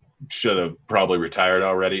should have probably retired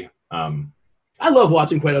already. I love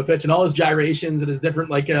watching Cueto pitch and all his gyrations and his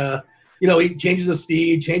different, he changes of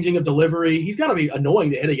speed, changing of delivery. He's got to be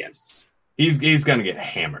annoying to hit against. He's going to get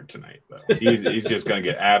hammered tonight, though. He's just going to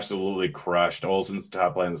get absolutely crushed. Olson's the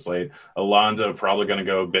top play on the slate. Alonso probably going to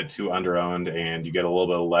go a bit too under-owned, and you get a little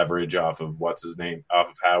bit of leverage off of off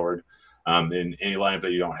of Howard. In any lineup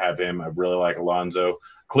that you don't have him, I really like Alonso.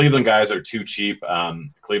 Cleveland guys are too cheap.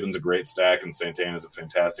 Cleveland's a great stack, and Santana's a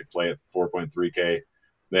fantastic play at 4.3K.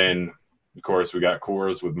 Then, of course, we got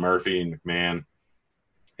Coors with Murphy and McMahon.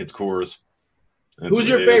 It's Coors. Who's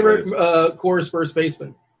your favorite Coors first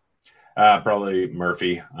baseman? Probably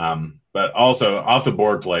Murphy. But also, off the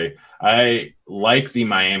board play, I like the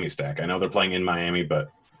Miami stack. I know they're playing in Miami, but,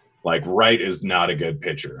 Wright is not a good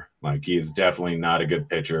pitcher. He is definitely not a good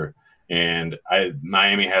pitcher. And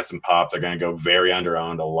Miami has some pop. They're going to go very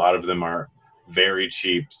under-owned. A lot of them are very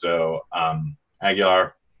cheap. So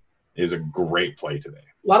Aguilar is a great play today.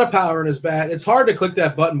 A lot of power in his bat. It's hard to click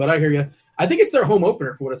that button, but I hear you. I think it's their home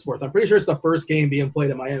opener for what it's worth. I'm pretty sure it's the first game being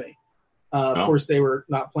played in Miami. Of course, they were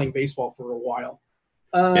not playing baseball for a while.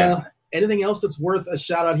 Anything else that's worth a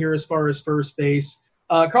shout-out here as far as first base?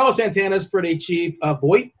 Carlos Santana's pretty cheap.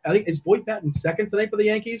 Voit, I think, is Voit batting second tonight for the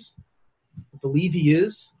Yankees? I believe he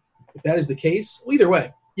is. If that is the case, well, either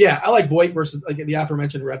way, I like Voit versus the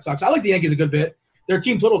aforementioned Red Sox. I like the Yankees a good bit. Their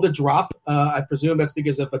team total did drop. I presume that's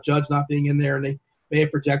because of a Judge not being in there, and they may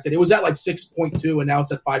have projected. It was at 6.2, and now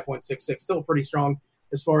it's at 5.66. Still pretty strong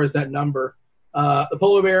as far as that number. The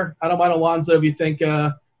Polar Bear, I don't mind Alonso if you think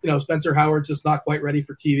Spencer Howard's just not quite ready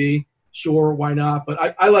for TV. Sure, why not?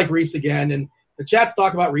 But I like Rhys again, and the chats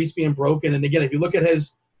talk about Rhys being broken. And again, if you look at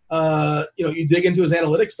his, you dig into his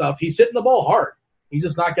analytics stuff, he's hitting the ball hard. He's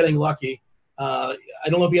just not getting lucky. I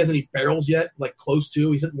don't know if he has any barrels yet, close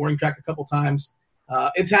to. He's hit warning track a couple times.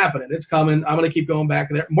 It's happening. It's coming. I'm going to keep going back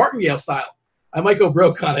there. Martingale style. I might go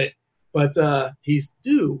broke on it, but he's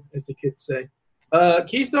due, as the kids say.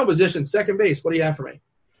 Keystone position, second base. What do you have for me?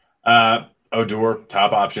 Odor,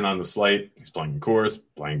 top option on the slate. He's playing in Coors,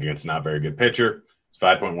 playing against not very good pitcher. It's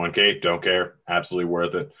 5.1K. Don't care. Absolutely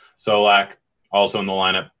worth it. Solak, also in the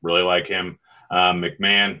lineup. Really like him.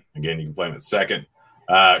 McMahon, again, you can play him at second.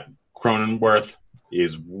 Cronenworth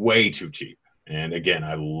is way too cheap. And again,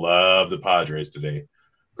 I love the Padres today.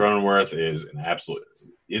 Cronenworth is an absolute.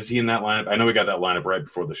 Is he in that lineup? I know we got that lineup right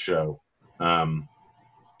before the show. I'm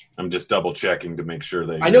just double checking to make sure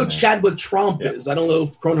that. I know Chadwick Trump is. I don't know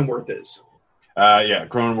if Cronenworth is.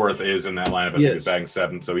 Cronenworth is in that lineup. I think he's batting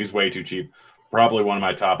 7, so he's way too cheap. Probably one of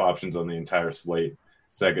my top options on the entire slate.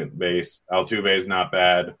 Second base, Altuve is not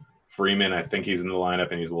bad. Freeman, I think he's in the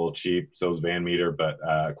lineup and he's a little cheap. So is Van Meter, but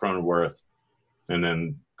Cronenworth and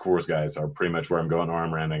then Coors guys are pretty much where I'm going, or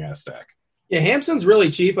I'm rounding out a stack. Yeah, Hampson's really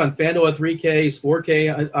cheap on FanDuel at 3K,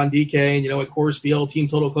 4K on DK, and at Coors Field, team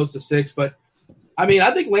total close to 6. But I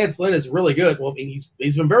think Lance Lynn is really good. Well, he's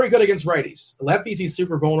been very good against righties. Lefties, he's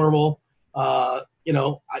super vulnerable. I'm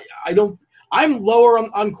lower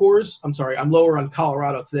on Coors. I'm lower on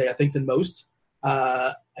Colorado today, I think, than most.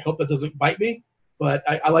 I hope that doesn't bite me. But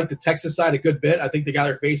I like the Texas side a good bit. I think the guy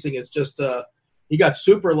they're facing is just he got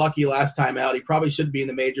super lucky last time out. He probably shouldn't be in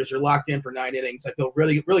the majors. They're locked in for 9 innings. I feel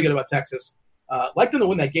really, really good about Texas. Like them to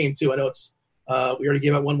win that game, too. I know it's we already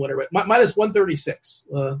gave out one winner, but minus 136.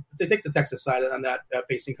 They take the Texas side on that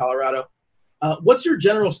facing Colorado. What's your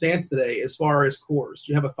general stance today as far as Coors?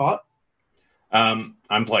 Do you have a thought?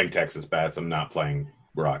 I'm playing Texas bats. I'm not playing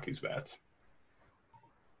Rockies bats.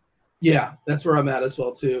 Yeah, that's where I'm at as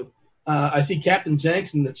well, too. I see Captain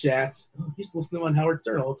Jenks in the chat. He used to listen to him on Howard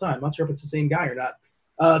Stern all the time. I'm not sure if it's the same guy or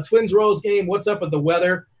not. Twins-Royals game, what's up with the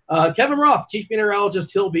weather? Kevin Roth, chief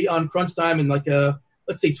meteorologist, he'll be on crunch time in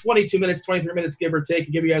let's say 22 minutes, 23 minutes, give or take,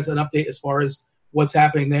 and give you guys an update as far as what's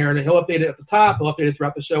happening there. And he'll update it at the top. He'll update it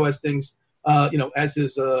throughout the show as things, as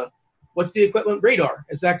his what's the equivalent radar,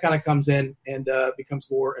 as that kind of comes in and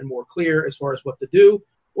becomes more and more clear as far as what to do.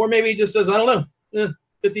 Or maybe he just says, I don't know,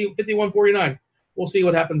 51-49. We'll see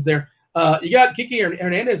what happens there. You got Kiki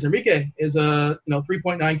Hernandez. Enrique is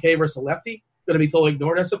 3.9K versus a lefty. Going to be totally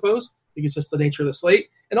ignored, I suppose. I think it's just the nature of the slate.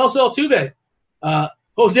 And also Altuve.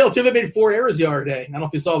 Jose Altuve made 4 errors the other day. I don't know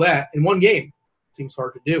if you saw that in one game. Seems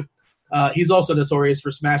hard to do. He's also notorious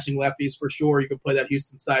for smashing lefties for sure. You can play that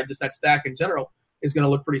Houston side, just that stack in general. is going to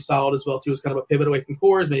look pretty solid as well, too. It's kind of a pivot away from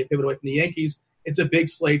Coors, maybe a pivot away from the Yankees. It's a big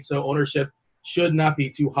slate, so ownership should not be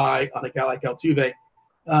too high on a guy like Altuve.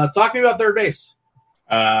 Talk to me about third base.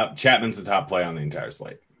 Chapman's the top play on the entire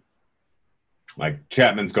slate. Like,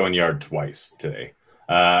 Chapman's going yard twice today.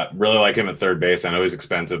 Really like him at third base. I know he's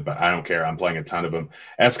expensive, but I don't care. I'm playing a ton of him.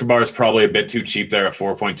 Escobar is probably a bit too cheap there at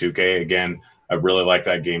 4.2K. Again, I really like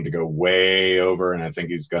that game to go way over, and I think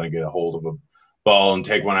he's going to get a hold of a ball and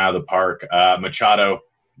take one out of the park. Machado,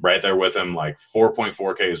 right there with him, like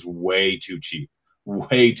 4.4K is way too cheap.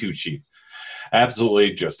 Way too cheap.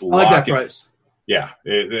 Absolutely just I like that price. Yeah,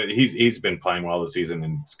 he's been playing well this season,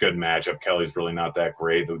 and it's a good matchup. Kelly's really not that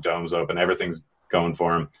great. The dome's open. Everything's going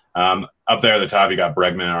for him. Up there at the top, you got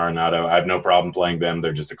Bregman and Arenado. I have no problem playing them.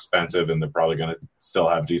 They're just expensive, and they're probably going to still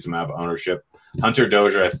have a decent amount of ownership. Hunter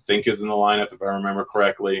Dozier, I think, is in the lineup, if I remember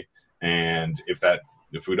correctly. And if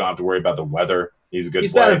we don't have to worry about the weather, he's a good play.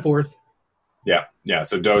 He's batting fourth. Yeah.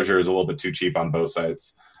 So Dozier is a little bit too cheap on both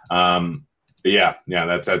sides. But yeah,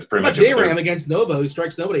 that's pretty much it. J-Ram against Nova, who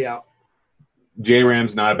strikes nobody out.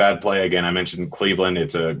 J-Ram's not a bad play. Again, I mentioned Cleveland.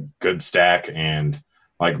 It's a good stack, and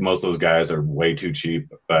like most of those guys are way too cheap.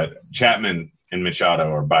 But Chapman and Machado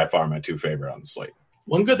are by far my two favorite on the slate.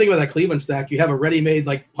 One good thing about that Cleveland stack, you have a ready-made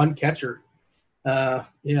like punt catcher.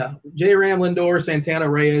 J-Ram, Lindor, Santana,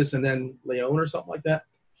 Reyes, and then Leone or something like that.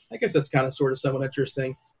 I guess that's kind of sort of somewhat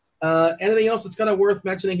interesting. Anything else that's kind of worth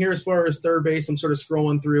mentioning here as far as third base? I'm sort of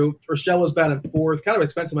scrolling through. Urshela was batting fourth, kind of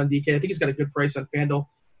expensive on DK. I think he's got a good price on FanDuel.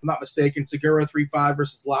 I'm not mistaken. Segura 3.5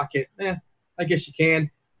 versus Lockett. I guess you can.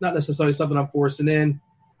 Not necessarily something I'm forcing in.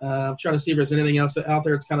 I'm trying to see if there's anything else out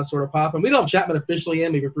there that's kind of sort of popping. We don't have Chapman officially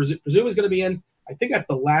in. We presume he's going to be in. I think that's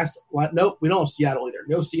the last line. Nope, we don't have Seattle either.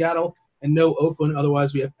 No Seattle and no Oakland.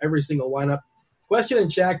 Otherwise, we have every single lineup. Question in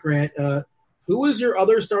chat, Grant. Who is your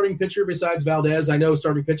other starting pitcher besides Valdez? I know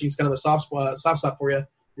starting pitching is kind of a soft spot for you.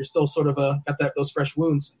 You're still sort of got those fresh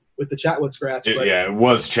wounds with the Chatwood scratch. It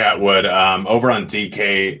was Chatwood. Over on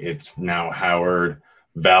DK, it's now Howard,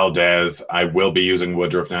 Valdez. I will be using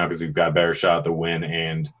Woodruff now because he's got a better shot at the win,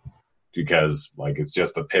 and because it's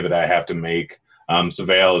just the pivot I have to make.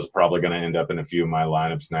 Savale is probably going to end up in a few of my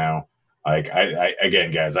lineups now.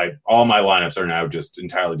 Again, guys, all my lineups are now just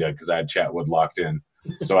entirely dead because I had Chatwood locked in.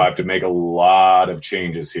 So I have to make a lot of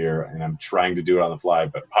changes here, and I'm trying to do it on the fly.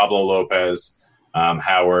 But Pablo Lopez,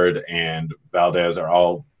 Howard, and Valdez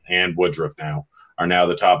and Woodruff are now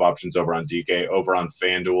the top options over on DK. Over on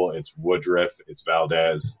FanDuel, it's Woodruff, it's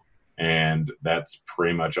Valdez, and that's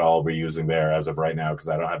pretty much all we're using there as of right now because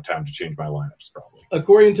I don't have time to change my lineups probably.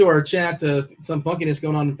 According to our chat, some funkiness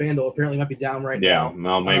going on in FanDuel apparently might be down right now. Yeah,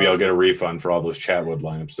 well, maybe I'll get a refund for all those Chatwood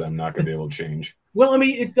lineups that I'm not going to be able to change. Well, I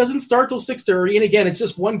mean, it doesn't start till 6:30, and again, it's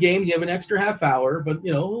just one game. You have an extra half hour, but,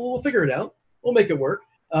 we'll figure it out. We'll make it work.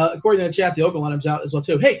 According to the chat, the Oakland lineup's out as well,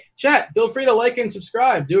 too. Hey, chat, feel free to like and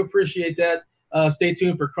subscribe. Do appreciate that. Stay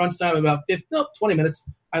tuned for crunch time about 20 minutes.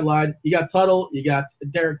 I lied. You got Tuttle. You got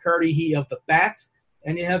Derek Carty, he of the bat,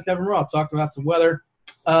 and you have Kevin Roth talking about some weather.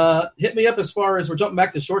 Hit me up as far as we're jumping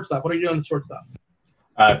back to shortstop. What are you doing at shortstop?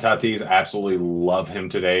 Tatis, absolutely love him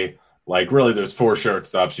today. Really, there's 4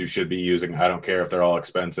 shortstops you should be using. I don't care if they're all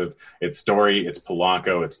expensive. It's Story, it's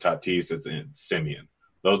Polanco, it's Tatis, it's Simeon.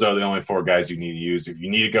 Those are the only 4 guys you need to use. If you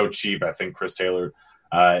need to go cheap, I think Chris Taylor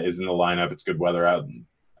is in the lineup. It's good weather out in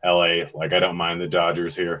L.A. I don't mind the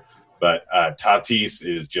Dodgers here. But Tatis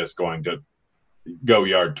is just going to go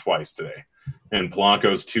yard twice today. And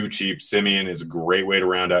Polanco's too cheap. Simeon is a great way to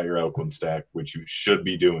round out your Oakland stack, which you should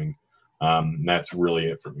be doing. That's really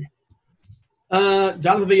it for me.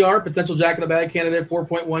 Jonathan VR, potential jack-in-the-bag candidate,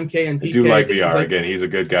 4.1K and DK. I do like VR. Again, he's a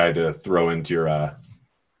good guy to throw into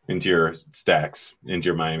your stacks, into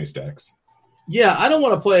your Miami stacks. Yeah, I don't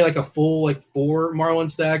want to play a full 4 Marlin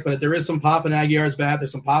stack, but there is some pop in Aguilar's bat.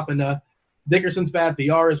 There's some pop in Dickerson's bat,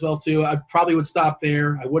 VR as well too. I probably would stop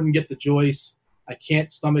there. I wouldn't get the Joyce. I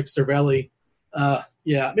can't stomach Cervelli.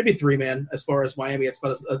 Maybe 3 man as far as Miami.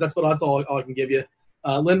 That's all I can give you.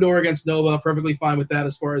 Lindor against Nova, perfectly fine with that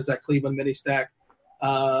as far as that Cleveland mini stack.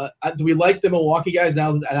 Do we like the Milwaukee guys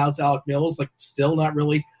now that it's Alec Mills? Still not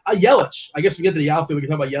really. Yelich. I guess we get to the outfield. We can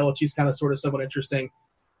talk about Yelich. He's kind of sort of somewhat interesting.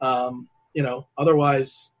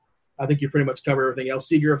 Otherwise, I think you pretty much cover everything else.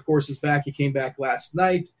 Seager, of course, is back. He came back last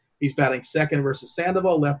night. He's batting second versus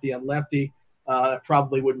Sandoval, lefty on lefty.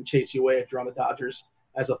 Probably wouldn't chase you away if you're on the Dodgers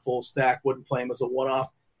as a full stack. Wouldn't play him as a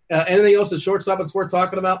one-off. Anything else at shortstop that's worth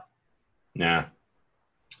talking about? Nah.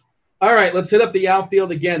 All right, let's hit up the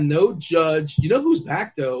outfield again. No Judge. You know who's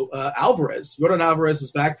back, though? Alvarez. Jordan Alvarez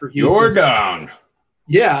is back for Houston. Jordan.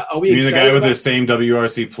 Yeah. Are we you mean excited the guy with about the same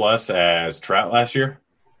WRC plus as Trout last year?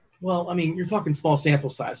 Well, I mean, you're talking small sample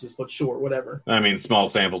sizes, but sure, whatever. I mean, small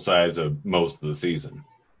sample size of most of the season.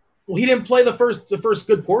 Well, he didn't play the first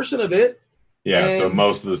good portion of it. Yeah, so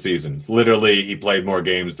most of the season. Literally, he played more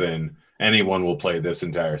games than anyone will play this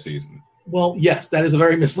entire season. Well, yes, that is a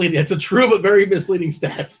very misleading. It's a true but very misleading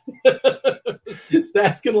stats.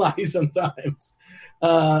 Stats can lie sometimes.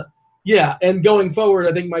 Yeah, and going forward,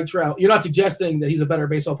 I think Mike Trout. You're not suggesting that he's a better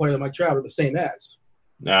baseball player than Mike Trout, or the same as.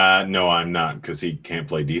 No, I'm not, because he can't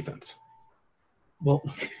play defense. Well,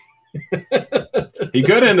 he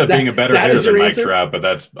could end up being a better hitter than Mike answer? Trout, but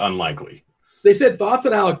that's unlikely. They said thoughts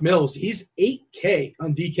on Alec Mills. He's 8K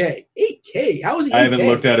on DK. 8K. How is he 8K? I haven't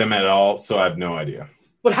looked at him at all, so I have no idea.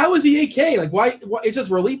 But how is he 8K? Like, why it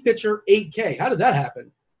says relief pitcher 8K. How did that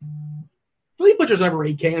happen? Relief pitchers never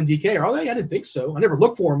 8K on DK, are they? I didn't think so. I never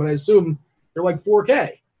looked for him, but I assume they're like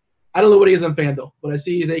 4K. I don't know what he is on FanDuel, but I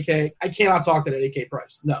see he's 8K. I cannot talk to that 8K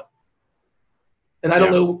price. No. And I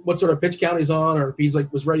don't know what sort of pitch count he's on, or if he's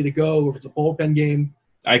was ready to go, or if it's a bullpen game.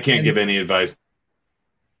 I can't give any advice.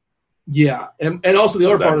 Yeah, and also the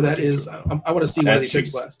other part of that is I want to see what he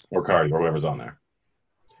picks last. Or Cardi, or whoever's on there.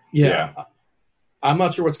 Yeah. I'm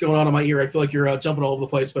not sure what's going on in my ear. I feel like you're jumping all over the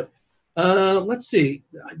place. But let's see.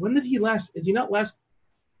 When did he last? Is he not last?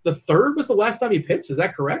 The third was the last time he pitched. Is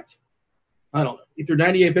that correct? I don't know. He threw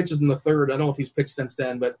 98 pitches in the third. I don't know if he's pitched since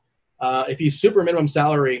then. But if he's super minimum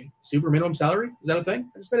salary? Is that a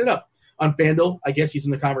thing? I just made it up. On FanDuel, I guess he's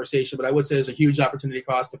in the conversation. But I would say there's a huge opportunity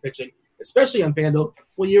cost to pitching, especially on FanDuel,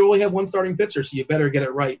 when you only have one starting pitcher. So you better get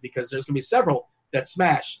it right, because there's going to be several that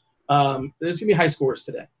smash. There's going to be high scores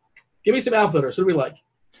today. Give me some outfielders. Who do we like?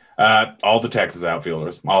 All the Texas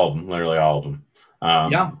outfielders. All of them. Literally all of them.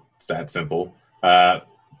 It's that simple.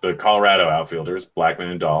 The Colorado outfielders, Blackman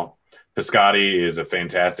and Dahl. Piscotty is a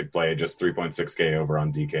fantastic play, just 3.6K over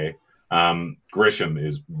on DK. Grisham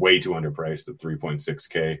is way too underpriced at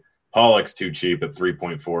 3.6K. Pollock's too cheap at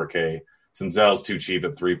 3.4K. Senzel's too cheap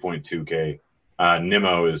at 3.2K.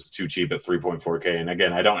 Nimmo is too cheap at 3.4K. And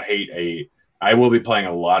again, I will be playing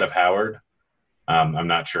a lot of Howard. I'm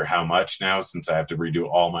not sure how much now, since I have to redo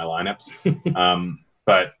all my lineups.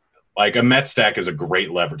 But like a Met stack is a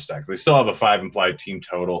great leverage stack. They still have a 5 implied team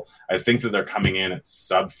total. I think that they're coming in at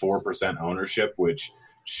sub 4% ownership, which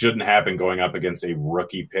shouldn't happen going up against a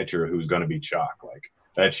rookie pitcher who's going to be chalk. Like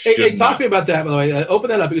that. Hey, talk to me about that, by the way. Open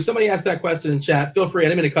that up, because somebody asked that question in chat. Feel free. I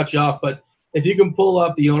didn't mean to cut you off, but if you can pull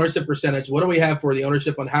up the ownership percentage, what do we have for the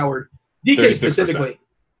ownership on Howard? DK 36%. Specifically.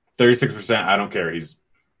 36%. I don't care. He's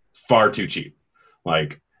far too cheap.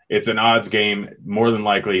 Like, it's an odds game. More than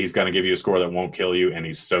likely, he's going to give you a score that won't kill you, and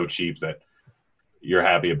he's so cheap that you're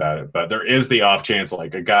happy about it. But there is the off chance,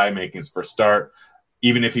 like a guy making his first start,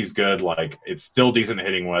 even if he's good, like it's still decent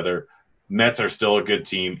hitting weather. Mets are still a good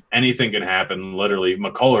team. Anything can happen. Literally,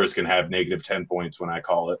 McCullers can have negative 10 points when I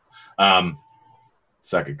call it.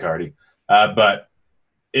 Suck it, Cardi. But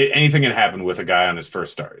anything can happen with a guy on his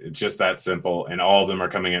first start. It's just that simple. And all of them are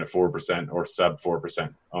coming in at 4% or sub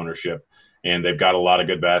 4% ownership. And they've got a lot of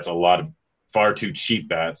good bats, a lot of far too cheap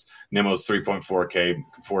bats. Nimmo's 3.4K,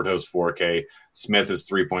 Conforto's 4K, Smith is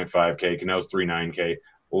 3.5K, Cano's 3.9K,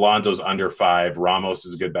 Alonso's under 5, Ramos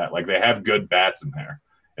is a good bat. Like, they have good bats in there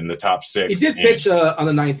in the top 6. He did pitch on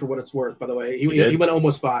the 9th for what it's worth, by the way. He went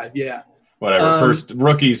almost 5, yeah. Whatever. First,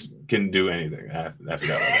 rookies can do anything. I forgot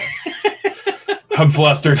about that. I'm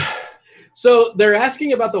flustered. So they're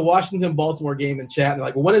asking about the Washington-Baltimore game in chat. They're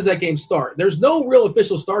like, well, when does that game start? There's no real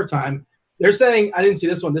official start time. They're saying, I didn't see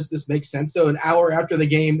this one. This makes sense, though, an hour after the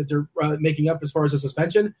game that they're making up as far as the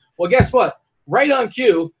suspension. Well, guess what? Right on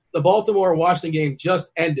cue, the Baltimore-Washington game just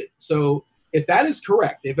ended. So if that is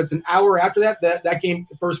correct, if it's an hour after that game,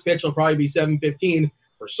 the first pitch will probably be 7:15.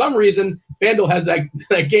 For some reason, FanDuel has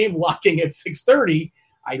that game locking at 6:30.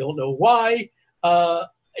 I don't know why.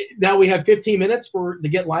 Now we have 15 minutes to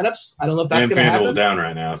get lineups. I don't know if that's going to happen. FanDuel's down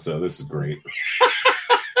right now, so this is great.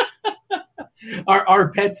 Our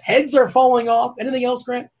pets' heads are falling off. Anything else,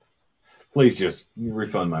 Grant? Please just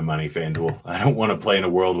refund my money, FanDuel. I don't want to play in a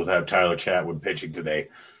world without Tyler Chatwood pitching today.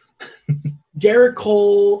 Garrett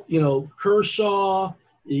Cole, Kershaw.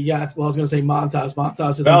 You got, I was going to say Montas.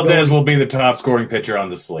 Montas is Valdez will be the top scoring pitcher on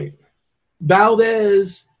the slate.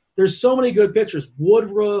 Valdez. There's so many good pitchers.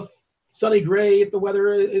 Woodruff, Sonny Gray, if the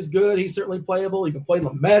weather is good, he's certainly playable. You can play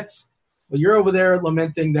Lamet. But you're over there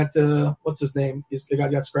lamenting that, what's his name? The guy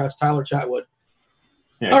got scratched, Tyler Chatwood.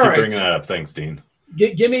 Yeah, keep bringing that up. Thanks, Dean.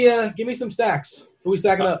 Give me some stacks. Who are we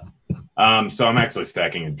stacking up? So I'm actually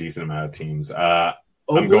stacking a decent amount of teams. I'm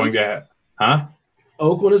going to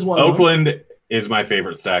Oakland is one. Oakland is my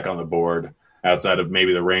favorite stack on the board, outside of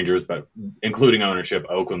maybe the Rangers, but including ownership,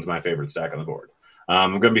 Oakland's my favorite stack on the board.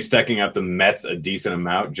 I'm going to be stacking up the Mets a decent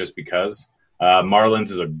amount just because.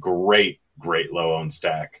 Marlins is a great low-owned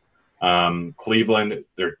stack. Cleveland,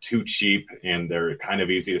 they're too cheap, and they're kind of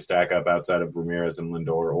easy to stack up outside of Ramirez and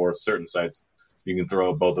Lindor, or certain sites you can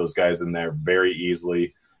throw both those guys in there very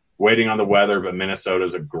easily. Waiting on the weather, but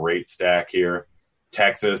Minnesota's a great stack here.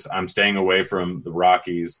 Texas, I'm staying away from the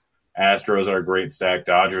Rockies. Astros are a great stack.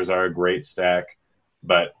 Dodgers are a great stack.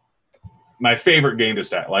 But my favorite game to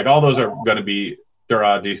stack, like all those are going to be, they're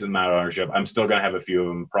a decent amount of ownership. I'm still going to have a few of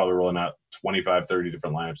them, probably rolling out 25, 30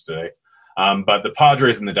 different lineups today. But the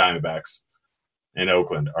Padres and the Diamondbacks in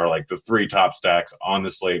Oakland are like the 3 top stacks on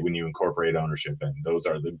the slate when you incorporate ownership in. Those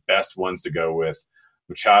are the best ones to go with.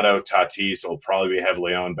 Machado, Tatis will probably be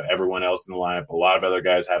heavily owned, but everyone else in the lineup, a lot of other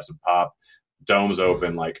guys have some pop. Dome's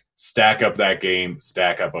open. Like, stack up that game.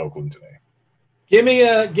 Stack up Oakland today. Give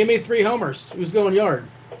me 3 homers. Who's going yard?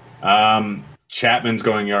 Chapman's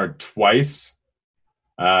going yard twice.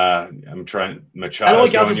 I'm trying. Machado's I don't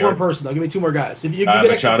want to count going as one yard. person, though. Give me 2 more guys. If you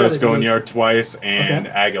Machado's going yard twice, and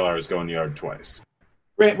Aguilar's going yard twice.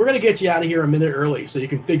 Grant, we're going to get you out of here a minute early so you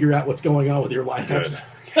can figure out what's going on with your lineups.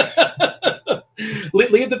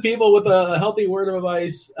 Leave the people with a healthy word of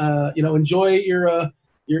advice. Enjoy your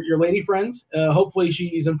lady friend. Hopefully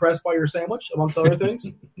she's impressed by your sandwich, amongst other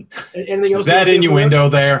things. Anything else? Is that innuendo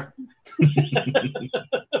there?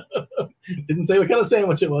 Didn't say what kind of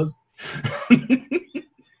sandwich it was.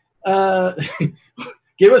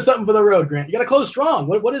 Give us something for the road, Grant. You got to close strong.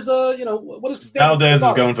 What is Valdez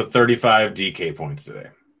is going for 35 DK points today.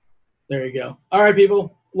 There you go. All right,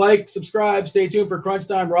 people. Like, subscribe, stay tuned for Crunch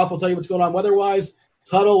Time. Roth will tell you what's going on weather-wise.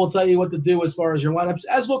 Tuttle will tell you what to do as far as your lineups,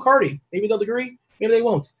 as will Cardi. Maybe they'll agree, maybe they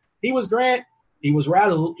won't. He was Grant. He was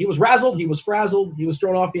razzled. He was frazzled. He was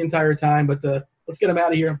thrown off the entire time. But let's get him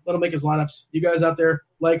out of here. Let him make his lineups. You guys out there,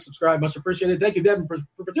 like, subscribe. Much appreciated. Thank you, Devin, for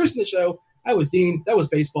producing the show. I was Dean. That was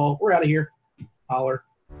baseball. We're out of here. Holler.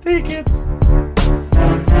 Take it.